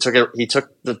admitted he took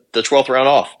the 12th round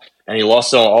off, and he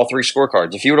lost on all three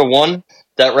scorecards. If he would have won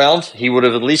that round, he would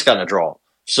have at least gotten a draw.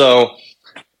 So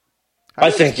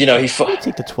I think he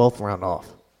take the 12th round off.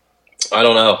 I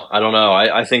don't know.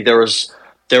 I think there was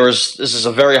this is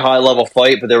a very high level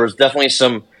fight, but there was definitely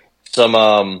some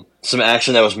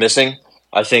action that was missing.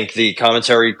 I think the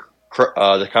commentary crew,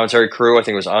 I think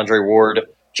it was Andre Ward,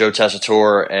 Joe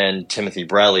Tessitore, and Timothy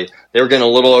Bradley. They were getting a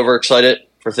little overexcited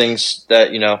for things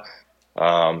that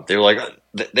they were like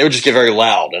they would just get very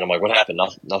loud, and I'm like, what happened?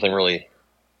 Nothing really.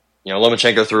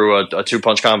 Lomachenko threw a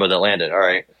 2-punch combo that landed. All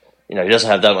right, he doesn't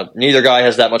have that much. Neither guy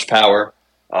has that much power.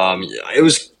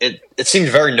 It seemed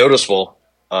very noticeable,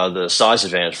 the size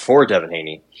advantage for Devin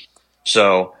Haney.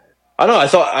 So I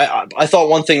don't know. I thought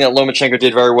one thing that Lomachenko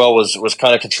did very well was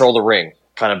kind of control the ring,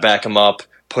 kind of back him up,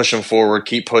 push him forward,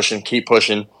 keep pushing.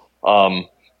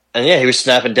 And yeah, he was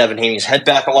snapping Devin Haney's head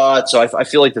back a lot. So I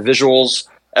feel like the visuals,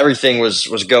 everything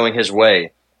was going his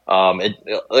way. Like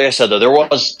I said, though,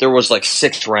 there was like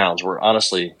 6 rounds where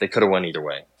honestly they could have went either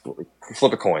way.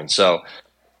 Flip a coin. So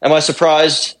am I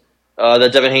surprised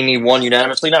that Devin Haney won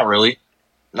unanimously? Not really.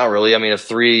 I mean, if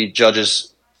 3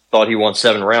 judges thought he won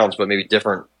 7 rounds, but maybe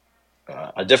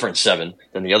a different 7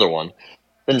 than the other one,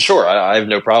 then sure, I have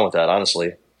no problem with that,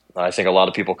 honestly. I think a lot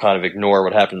of people kind of ignore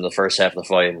what happened in the first half of the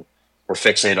fight and were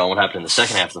fixated on what happened in the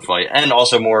second half of the fight, and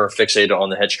also more fixated on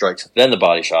the head strikes than the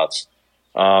body shots.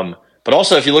 But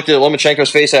also, if you looked at Lomachenko's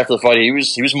face after the fight, he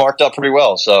was marked up pretty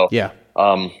well. So yeah.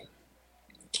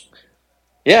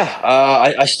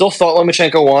 I still thought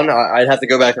Lomachenko won. I'd have to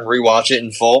go back and rewatch it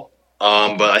in full.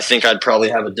 But I think I'd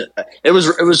probably have it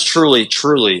was truly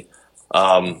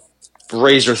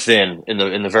razor thin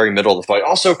in the very middle of the fight.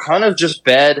 Also, kind of just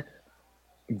bad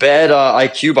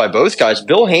IQ by both guys.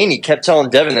 Bill Haney kept telling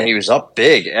Devin that he was up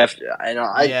big.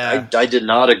 I did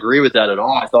not agree with that at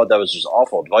all. I thought that was just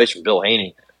awful advice from Bill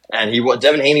Haney. And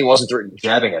Devin Haney wasn't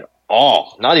jabbing at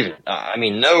all. Not even.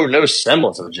 No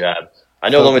semblance of a jab. I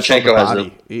know Lomachenko has.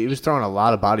 He was throwing a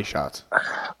lot of body shots.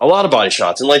 A lot of body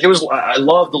shots, and like it was. I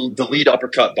love the lead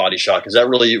uppercut body shot because that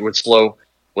really would slow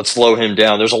him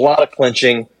down. There's a lot of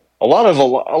clinching, a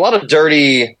lot of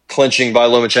dirty clinching by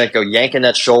Lomachenko, yanking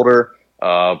that shoulder.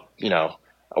 It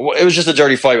was just a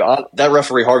dirty fight. That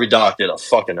referee Harvey Dock did a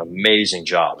fucking amazing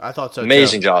job. I thought so.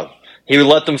 Amazing job. He would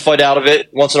let them fight out of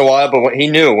it once in a while, but he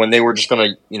knew when they were just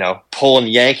going to, pull and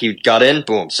yank, he got in,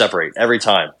 boom, separate every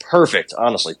time. Perfect,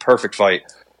 honestly, perfect fight,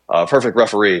 perfect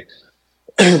referee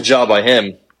job by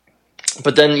him.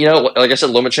 But then, like I said,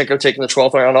 Lomachenko taking the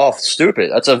 12th round off,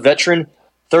 stupid. That's a veteran,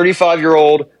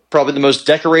 35-year-old, probably the most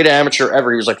decorated amateur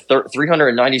ever. He was like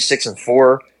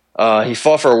 396-4. He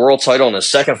fought for a world title in his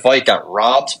second fight, got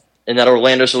robbed in that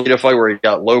Orlando Salido fight where he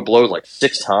got low blowed like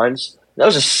 6 times. That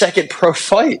was his second pro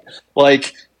fight.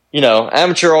 Like,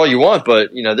 amateur all you want,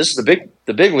 but this is the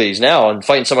big leagues now, and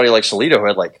fighting somebody like Salido who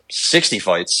had like 60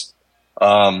 fights.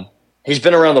 He's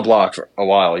been around the block for a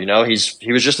while. He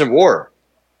was just in war.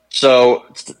 So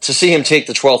to see him take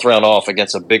the 12th round off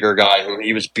against a bigger guy who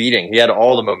he was beating, he had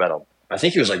all the momentum. I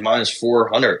think he was like minus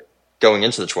 400 going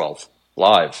into the 12th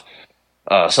live,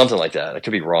 something like that. I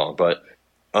could be wrong, but.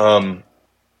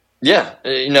 Yeah,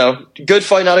 good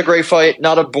fight, not a great fight,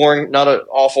 not a boring, not an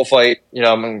awful fight.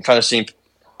 I'm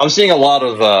seeing a lot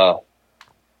of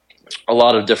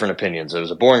different opinions. It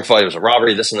was a boring fight, it was a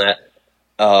robbery, this and that.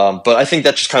 But I think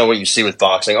that's just kind of what you see with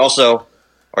boxing. Also,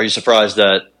 are you surprised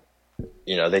that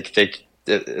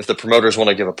if the promoters want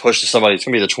to give a push to somebody, it's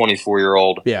going to be the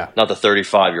 24-year-old, not the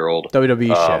 35-year-old WWE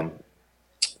shit.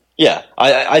 Yeah,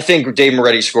 I think Dave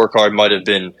Moretti's scorecard might have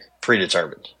been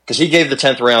predetermined because he gave the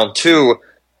 10th round to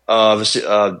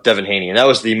Devin Haney, and that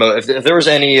was the most. If there was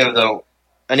any of the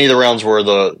rounds were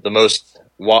the most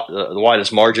the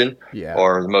widest margin,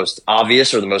 or the most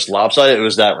obvious or the most lopsided, it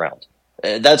was that round.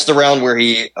 That's the round where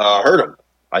he hurt him,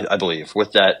 I believe,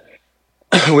 with that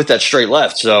straight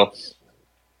left. So,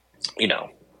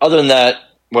 other than that,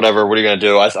 whatever. What are you going to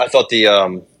do? I thought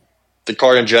the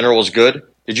card in general was good.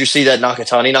 Did you see that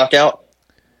Nakatani knockout?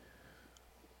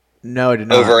 No, I did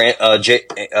not. Over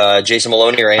Jason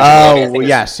Maloney or Anthony Maloney?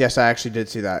 Yes, I actually did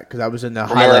see that because I was in the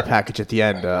highlight package at the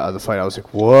end of the fight. I was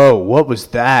like, "Whoa, what was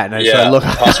that?" And I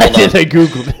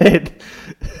Googled it.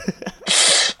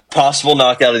 Possible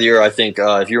knockout of the year. I think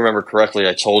if you remember correctly,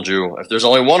 I told you if there's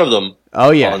only one of them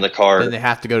on the card, then they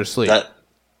have to go to sleep.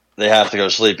 They have to go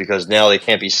to sleep because now they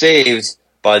can't be saved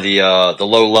by the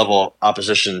low level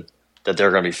opposition that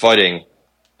they're going to be fighting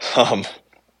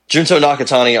Junto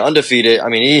Nakatani, undefeated. I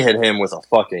mean, he hit him with a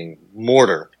fucking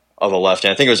mortar of a left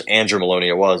hand. I think it was Andrew Maloney.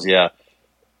 It was, yeah.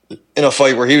 In a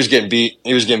fight where he was getting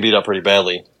beat up pretty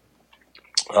badly.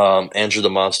 Andrew the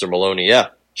Monster Maloney, yeah.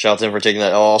 Shout out to him for taking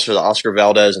that. Also, the Oscar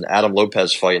Valdez and Adam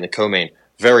Lopez fight in the co-main.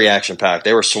 Very action-packed.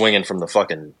 They were swinging from the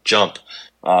fucking jump.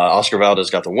 Oscar Valdez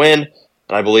got the win.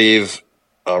 And I believe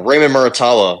Raymond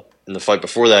Muratalla in the fight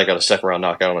before that got a second-round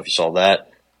knockout. I don't know if you saw that.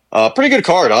 Pretty good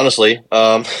card, honestly.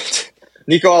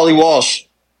 Nico Ali Walsh.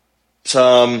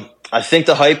 I think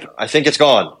the hype, I think it's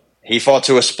gone. He fought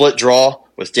to a split draw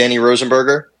with Danny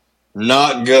Rosenberger.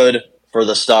 Not good for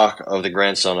the stock of the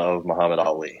grandson of Muhammad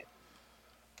Ali.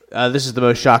 This is the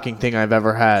most shocking thing I've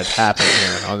ever had happen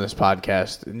here on this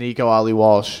podcast. Nico Ali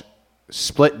Walsh,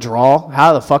 split draw?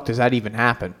 How the fuck does that even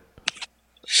happen?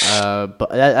 But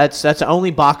that's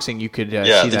only boxing you could see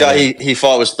the that guy in. he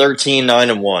fought was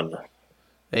 13-9-1.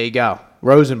 There you go.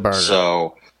 Rosenberger.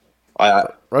 So,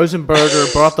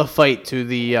 Rosenberger brought the fight to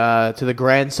the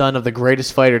grandson of the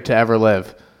greatest fighter to ever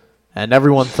live. And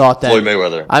everyone thought that Floyd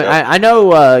Mayweather. I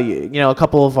know, a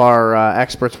couple of our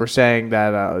experts were saying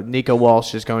that Nico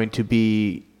Walsh is going to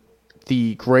be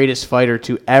the greatest fighter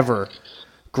to ever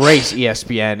grace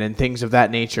ESPN and things of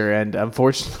that nature. And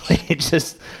unfortunately, it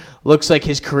just looks like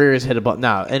his career has hit a button.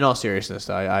 Now, in all seriousness,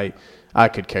 I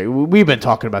could care. We've been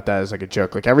talking about that as like a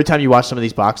joke. Like every time you watch some of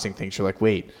these boxing things, you're like,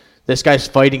 wait. This guy's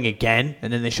fighting again,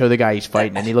 and then they show the guy he's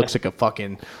fighting, and he looks like a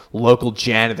fucking local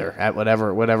janitor at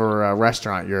whatever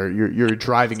restaurant you're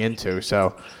driving into.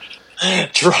 So,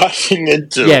 driving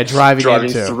into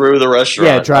through the restaurant.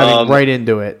 Yeah, driving right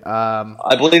into it.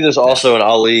 I believe there's also an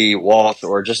Ali Walsh,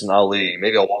 or just an Ali,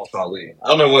 maybe a Walsh Ali. I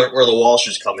don't know where the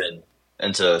Walshes come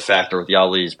into factor with the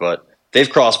Alis, but they've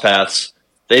crossed paths.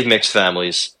 They've mixed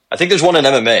families. I think there's one in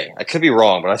MMA. I could be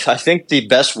wrong, but I think the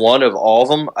best one of all of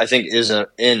them, I think, is in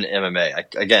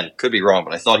MMA. Again, could be wrong,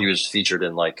 but I thought he was featured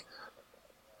in like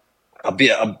a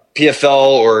PFL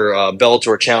or a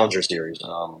Bellator Challenger series.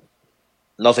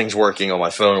 Nothing's working on my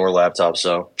phone or laptop,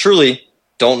 so truly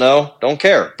don't know, don't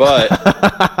care. But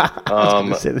I was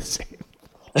gonna say the same.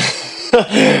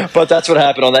 But that's what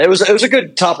happened on that. It was a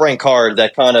good top ranked card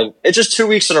that it's just 2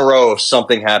 weeks in a row of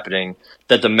something happening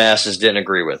that the masses didn't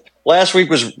agree with. Last week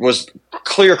was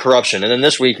clear corruption, and then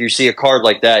this week you see a card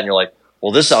like that, and you're like,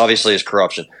 well, this obviously is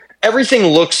corruption. Everything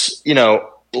looks,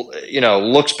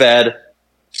 looks bad,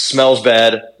 smells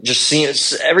bad.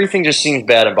 Everything just seems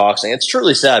bad in boxing. It's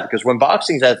truly sad because when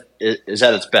boxing is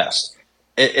at its best,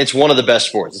 it's one of the best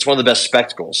sports. It's one of the best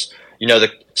spectacles.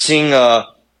 Seeing the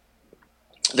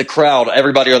crowd,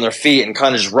 everybody on their feet, and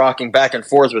kind of just rocking back and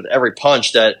forth with every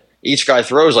punch that each guy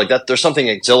throws like that. There's something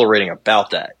exhilarating about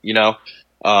that,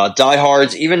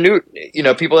 diehards, even new,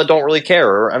 people that don't really care,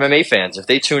 or MMA fans, if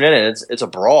they tune in and it's a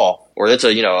brawl or it's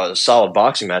a solid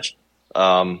boxing match,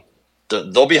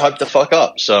 they'll be hyped the fuck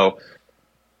up. So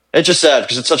it's just sad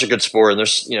because it's such a good sport and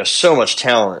there's so much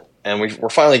talent, and we're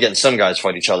finally getting some guys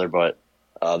fight each other, but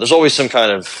there's always some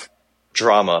kind of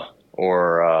drama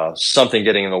or something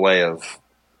getting in the way of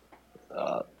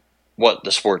what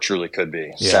the sport truly could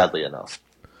be. Yeah. Sadly enough.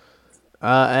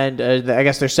 And I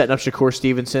guess they're setting up Shakur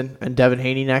Stevenson and Devin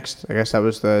Haney next. I guess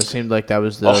seemed like that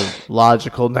was the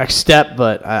logical next step,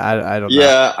 but I don't know.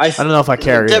 Yeah, I don't know if I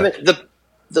care.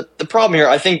 The problem here,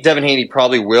 I think Devin Haney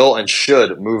probably will and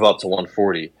should move up to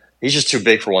 140. He's just too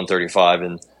big for 135,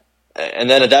 and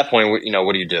then at that point, what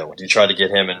do you do? Do you try to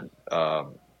get him and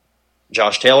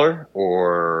Josh Taylor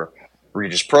or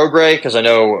Regis Prograis? Because I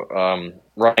know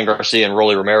Ryan Garcia and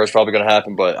Rolly Romero is probably going to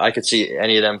happen, but I could see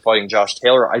any of them fighting Josh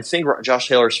Taylor. I think Josh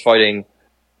Taylor's fighting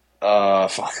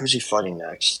who's he fighting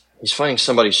next? He's fighting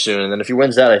somebody soon, and then if he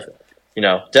wins that,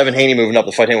 Devin Haney moving up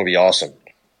to fight him would be awesome.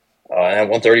 And at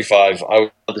 135, I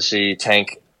would love to see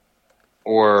Tank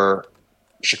or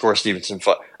Shakur Stevenson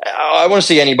fight. I want to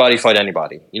see anybody fight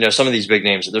anybody. Some of these big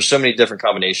names, there's so many different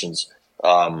combinations.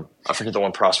 I forget the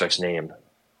one prospect's name.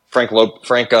 Frank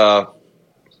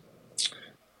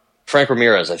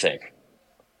Ramirez, I think.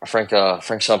 Or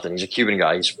Frank something. He's a Cuban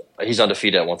guy. He's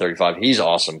undefeated at 135. He's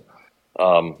awesome.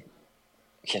 I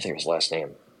can't think of his last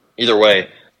name. Either way,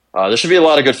 there should be a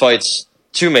lot of good fights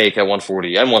to make at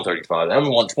 140 and 135. And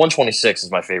 126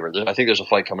 is my favorite. I think there's a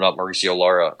fight coming up, Mauricio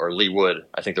Lara or Lee Wood.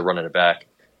 I think they're running it back.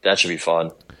 That should be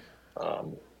fun.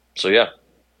 So, yeah.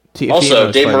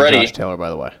 Also, Dave Moretti. Josh Taylor, by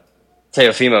the way.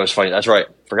 Teofimo is fighting. That's right.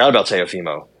 Forgot about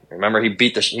Teofimo. Remember, he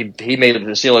made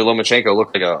Vasily Lomachenko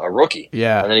look like a rookie.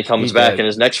 Yeah. And then he comes back in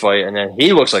his next fight, and then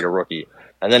he looks like a rookie.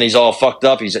 And then he's all fucked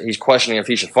up. He's questioning if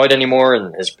he should fight anymore,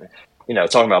 and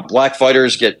talking about black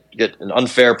fighters get an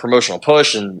unfair promotional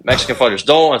push and Mexican fighters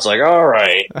don't. It's like, all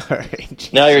right.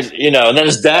 Now and then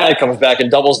his dad comes back and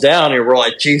doubles down and we're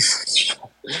like, Jesus,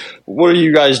 what are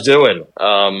you guys doing?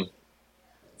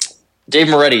 Dave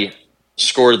Moretti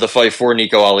scored the fight for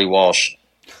Nico Ali Walsh.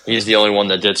 He's the only one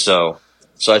that did so.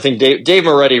 So I think Dave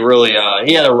Moretti really,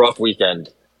 he had a rough weekend.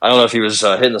 I don't know if he was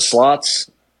hitting the slots,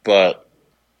 but,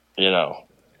 I'm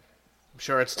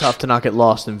sure it's tough to not get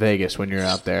lost in Vegas when you're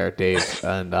out there, Dave,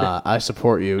 and I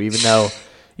support you, even though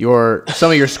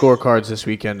some of your scorecards this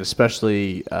weekend,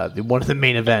 especially the one of the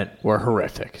main event, were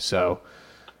horrific. So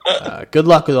good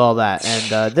luck with all that.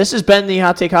 And this has been the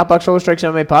Hot Take Hot Box Roller Strikes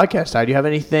MMA podcast. Do you have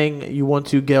anything you want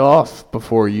to get off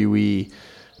before we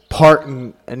part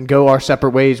and go our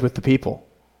separate ways with the people?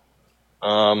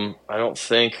 I don't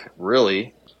think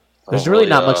really. There's really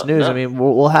not much news. No. I mean,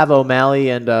 we'll have O'Malley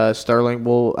and Sterling.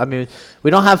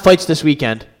 We don't have fights this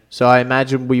weekend, so I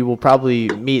imagine we will probably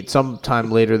meet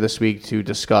sometime later this week to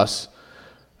discuss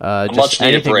just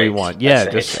anything we want. Yeah,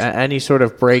 just any sort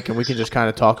of break, and we can just kind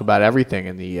of talk about everything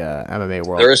in the MMA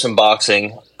world. There is some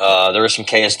boxing. There is some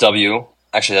KSW.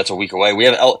 Actually, that's a week away. We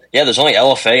have there's only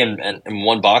LFA and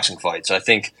one boxing fight. So I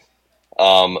think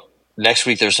next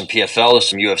week there's some PFL, there's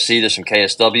some UFC, there's some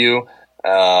KSW.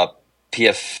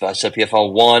 I said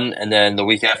PFL 1, and then the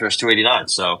week after is 289.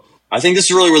 So I think this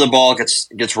is really where the ball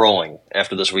gets rolling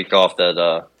after this week off.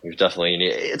 That we've definitely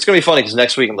need. It's going to be funny because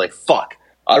next week I'm like, fuck,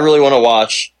 I really want to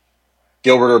watch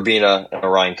Gilbert Urbina and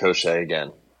Ryan Koche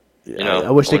again.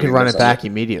 I wish they could run it back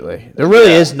immediately. There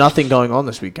really is nothing going on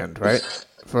this weekend, right?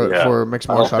 For mixed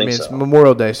martial. It's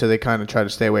Memorial Day, so they kind of try to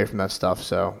stay away from that stuff.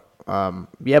 So but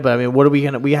I mean, what are we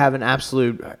gonna? We have an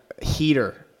absolute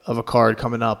heater of a card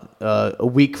coming up a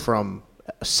week from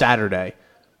Saturday,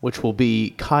 which will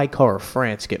be Kai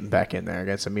Kara-France getting back in there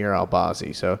against Amir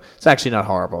Albazi. So it's actually not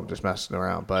horrible. I'm just messing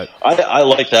around, but I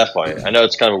like that fight. I know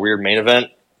it's kind of a weird main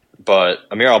event, but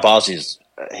Amir Albazi's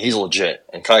he's legit,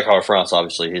 and Kai Kara-France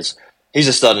obviously he's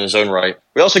a stud in his own right.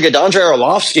 We also get Andre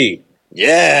Arlovsky.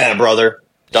 Yeah, brother.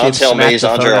 Dontel Mays,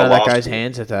 Andre Arlovsky. That guy's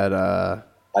hands at that.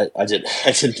 I did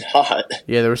not.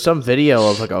 Yeah, there was some video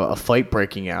of like a fight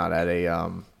breaking out at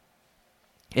a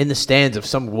in the stands of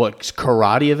some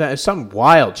karate event, some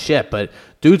wild shit. But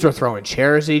dudes were throwing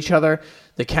chairs at each other.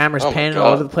 The camera's panning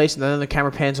all over the place, and then the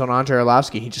camera pans on Andre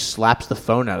Arlovsky. He just slaps the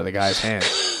phone out of the guy's hand.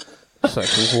 It's like,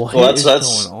 what is going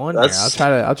on here?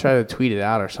 I'll try to tweet it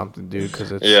out or something, dude.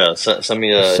 Because it's send me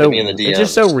hit me in the DMs. It's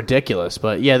just so ridiculous.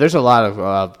 But yeah, there's a lot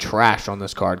of trash on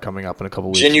this card coming up in a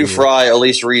couple weeks. Jinyu Fry,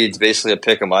 Elise Reed's basically a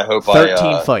pick 'em. I hope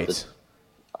 13 fights.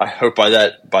 I hope by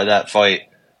that fight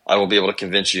I will be able to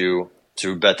convince you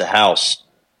to bet the house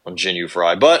on Jinyu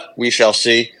Fry. But we shall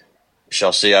see.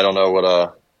 I don't know what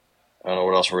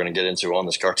else we're going to get into on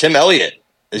this card. Tim Elliott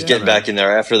is getting back in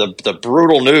there after the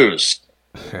brutal news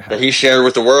that he shared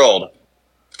with the world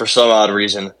for some odd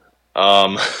reason.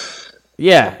 That's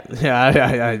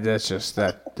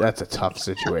a tough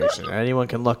situation. Anyone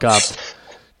can look up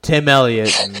Tim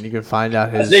Elliott and you can find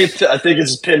out his. I think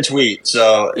it's his pin tweet.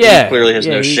 So he clearly has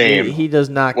no shame. He does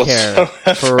not care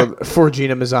for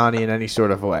Gina Mazzani in any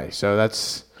sort of way. So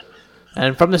that's,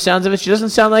 and from the sounds of it, she doesn't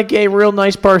sound like a real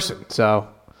nice person. So.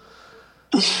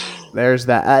 There's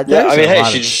that.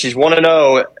 She's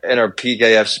 1-0 in her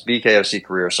BKFC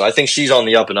career, so I think she's on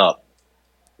the up and up.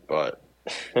 But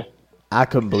I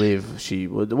couldn't believe she.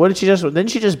 What did she just? Didn't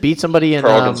she just beat somebody in?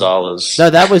 Pearl Gonzalez. No,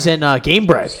 that was in Game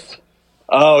Bred.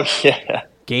 Oh yeah,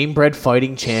 Game Bred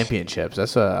Fighting Championships.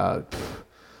 That's a.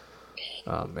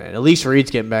 Oh man, Elise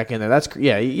Reed's getting back in there. That's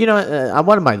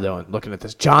what am I doing? Looking at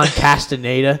this, John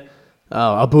Castaneda,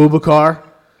 Abubakar.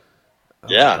 Oh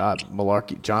yeah. God,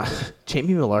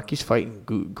 Jamie Malarkey's fighting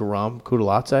Guram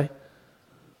Kudalatse.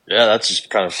 Yeah, that's just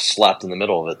kind of slapped in the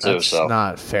middle of it too. That's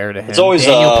not fair to him. It's always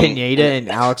Daniel Pineda and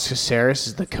Alex Caceres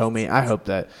is the co-main. I hope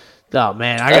that. Oh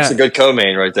man, that's a good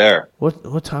co-main right there.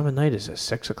 What time of night is this?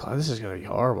 6 o'clock. This is gonna be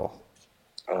horrible.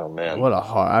 Oh man, what a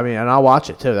hard. I mean, and I'll watch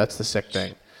it too. That's the sick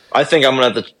thing. I think I'm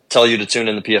gonna have to tell you to tune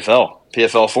in to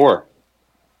PFL 4.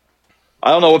 I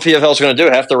don't know what PFL is going to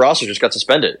do. Half the roster just got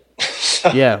suspended.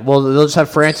 Yeah, well, they'll just have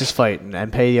Francis fight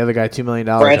and pay the other guy $2 million.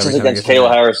 Francis against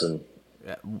Kayla Harrison.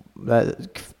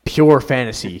 That pure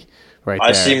fantasy right there.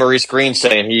 I see Maurice Green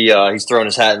saying he's throwing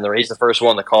his hat in there. He's the first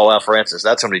one to call out Francis.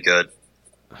 That's going to be good.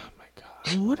 Oh, my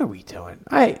God. What are we doing?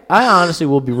 I honestly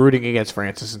will be rooting against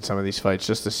Francis in some of these fights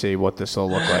just to see what this will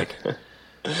look like.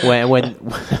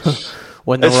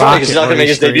 when the Rock he's not going to make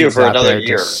his debut for another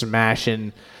year. Just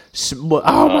smashing...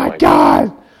 Oh my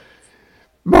God!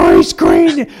 Maurice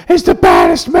Green is the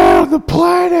baddest man on the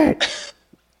planet.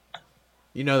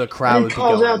 You know the crowd would be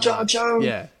going. Out John Jones.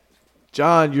 Yeah,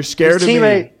 John, you're scared of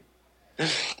teammate. me.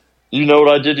 You know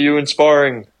what I did to you in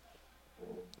sparring.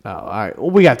 Oh, all right.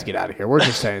 Well, we have to get out of here. We're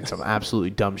just saying some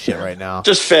absolutely dumb shit right now.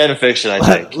 Just fan fiction, I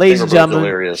think. Ladies and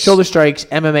gentlemen, Shoulder Strikes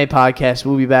MMA podcast.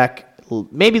 We'll be back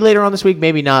maybe later on this week,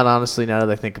 maybe not, honestly, now that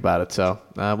I think about it. So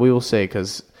we will see,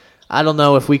 because I don't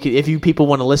know if you people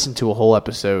want to listen to a whole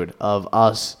episode of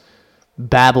us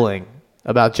babbling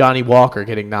about Johnny Walker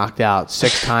getting knocked out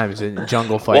 6 times in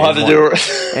jungle fight. We'll have to do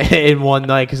it in one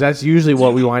night, because that's usually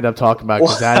what we wind up talking about,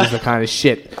 because that is the kind of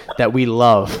shit that we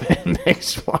love in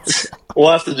mixed martial.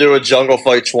 We'll have to do a Jungle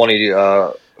Fight 20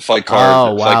 fight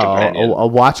card. Oh, wow. A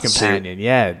watch companion.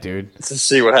 Yeah, dude. To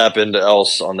see what happened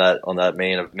else on that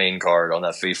main card on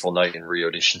that fateful night in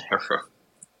Rio de Janeiro.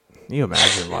 Can you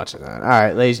imagine watching that? All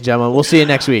right, ladies and gentlemen, we'll see you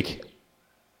next week.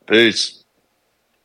 Peace.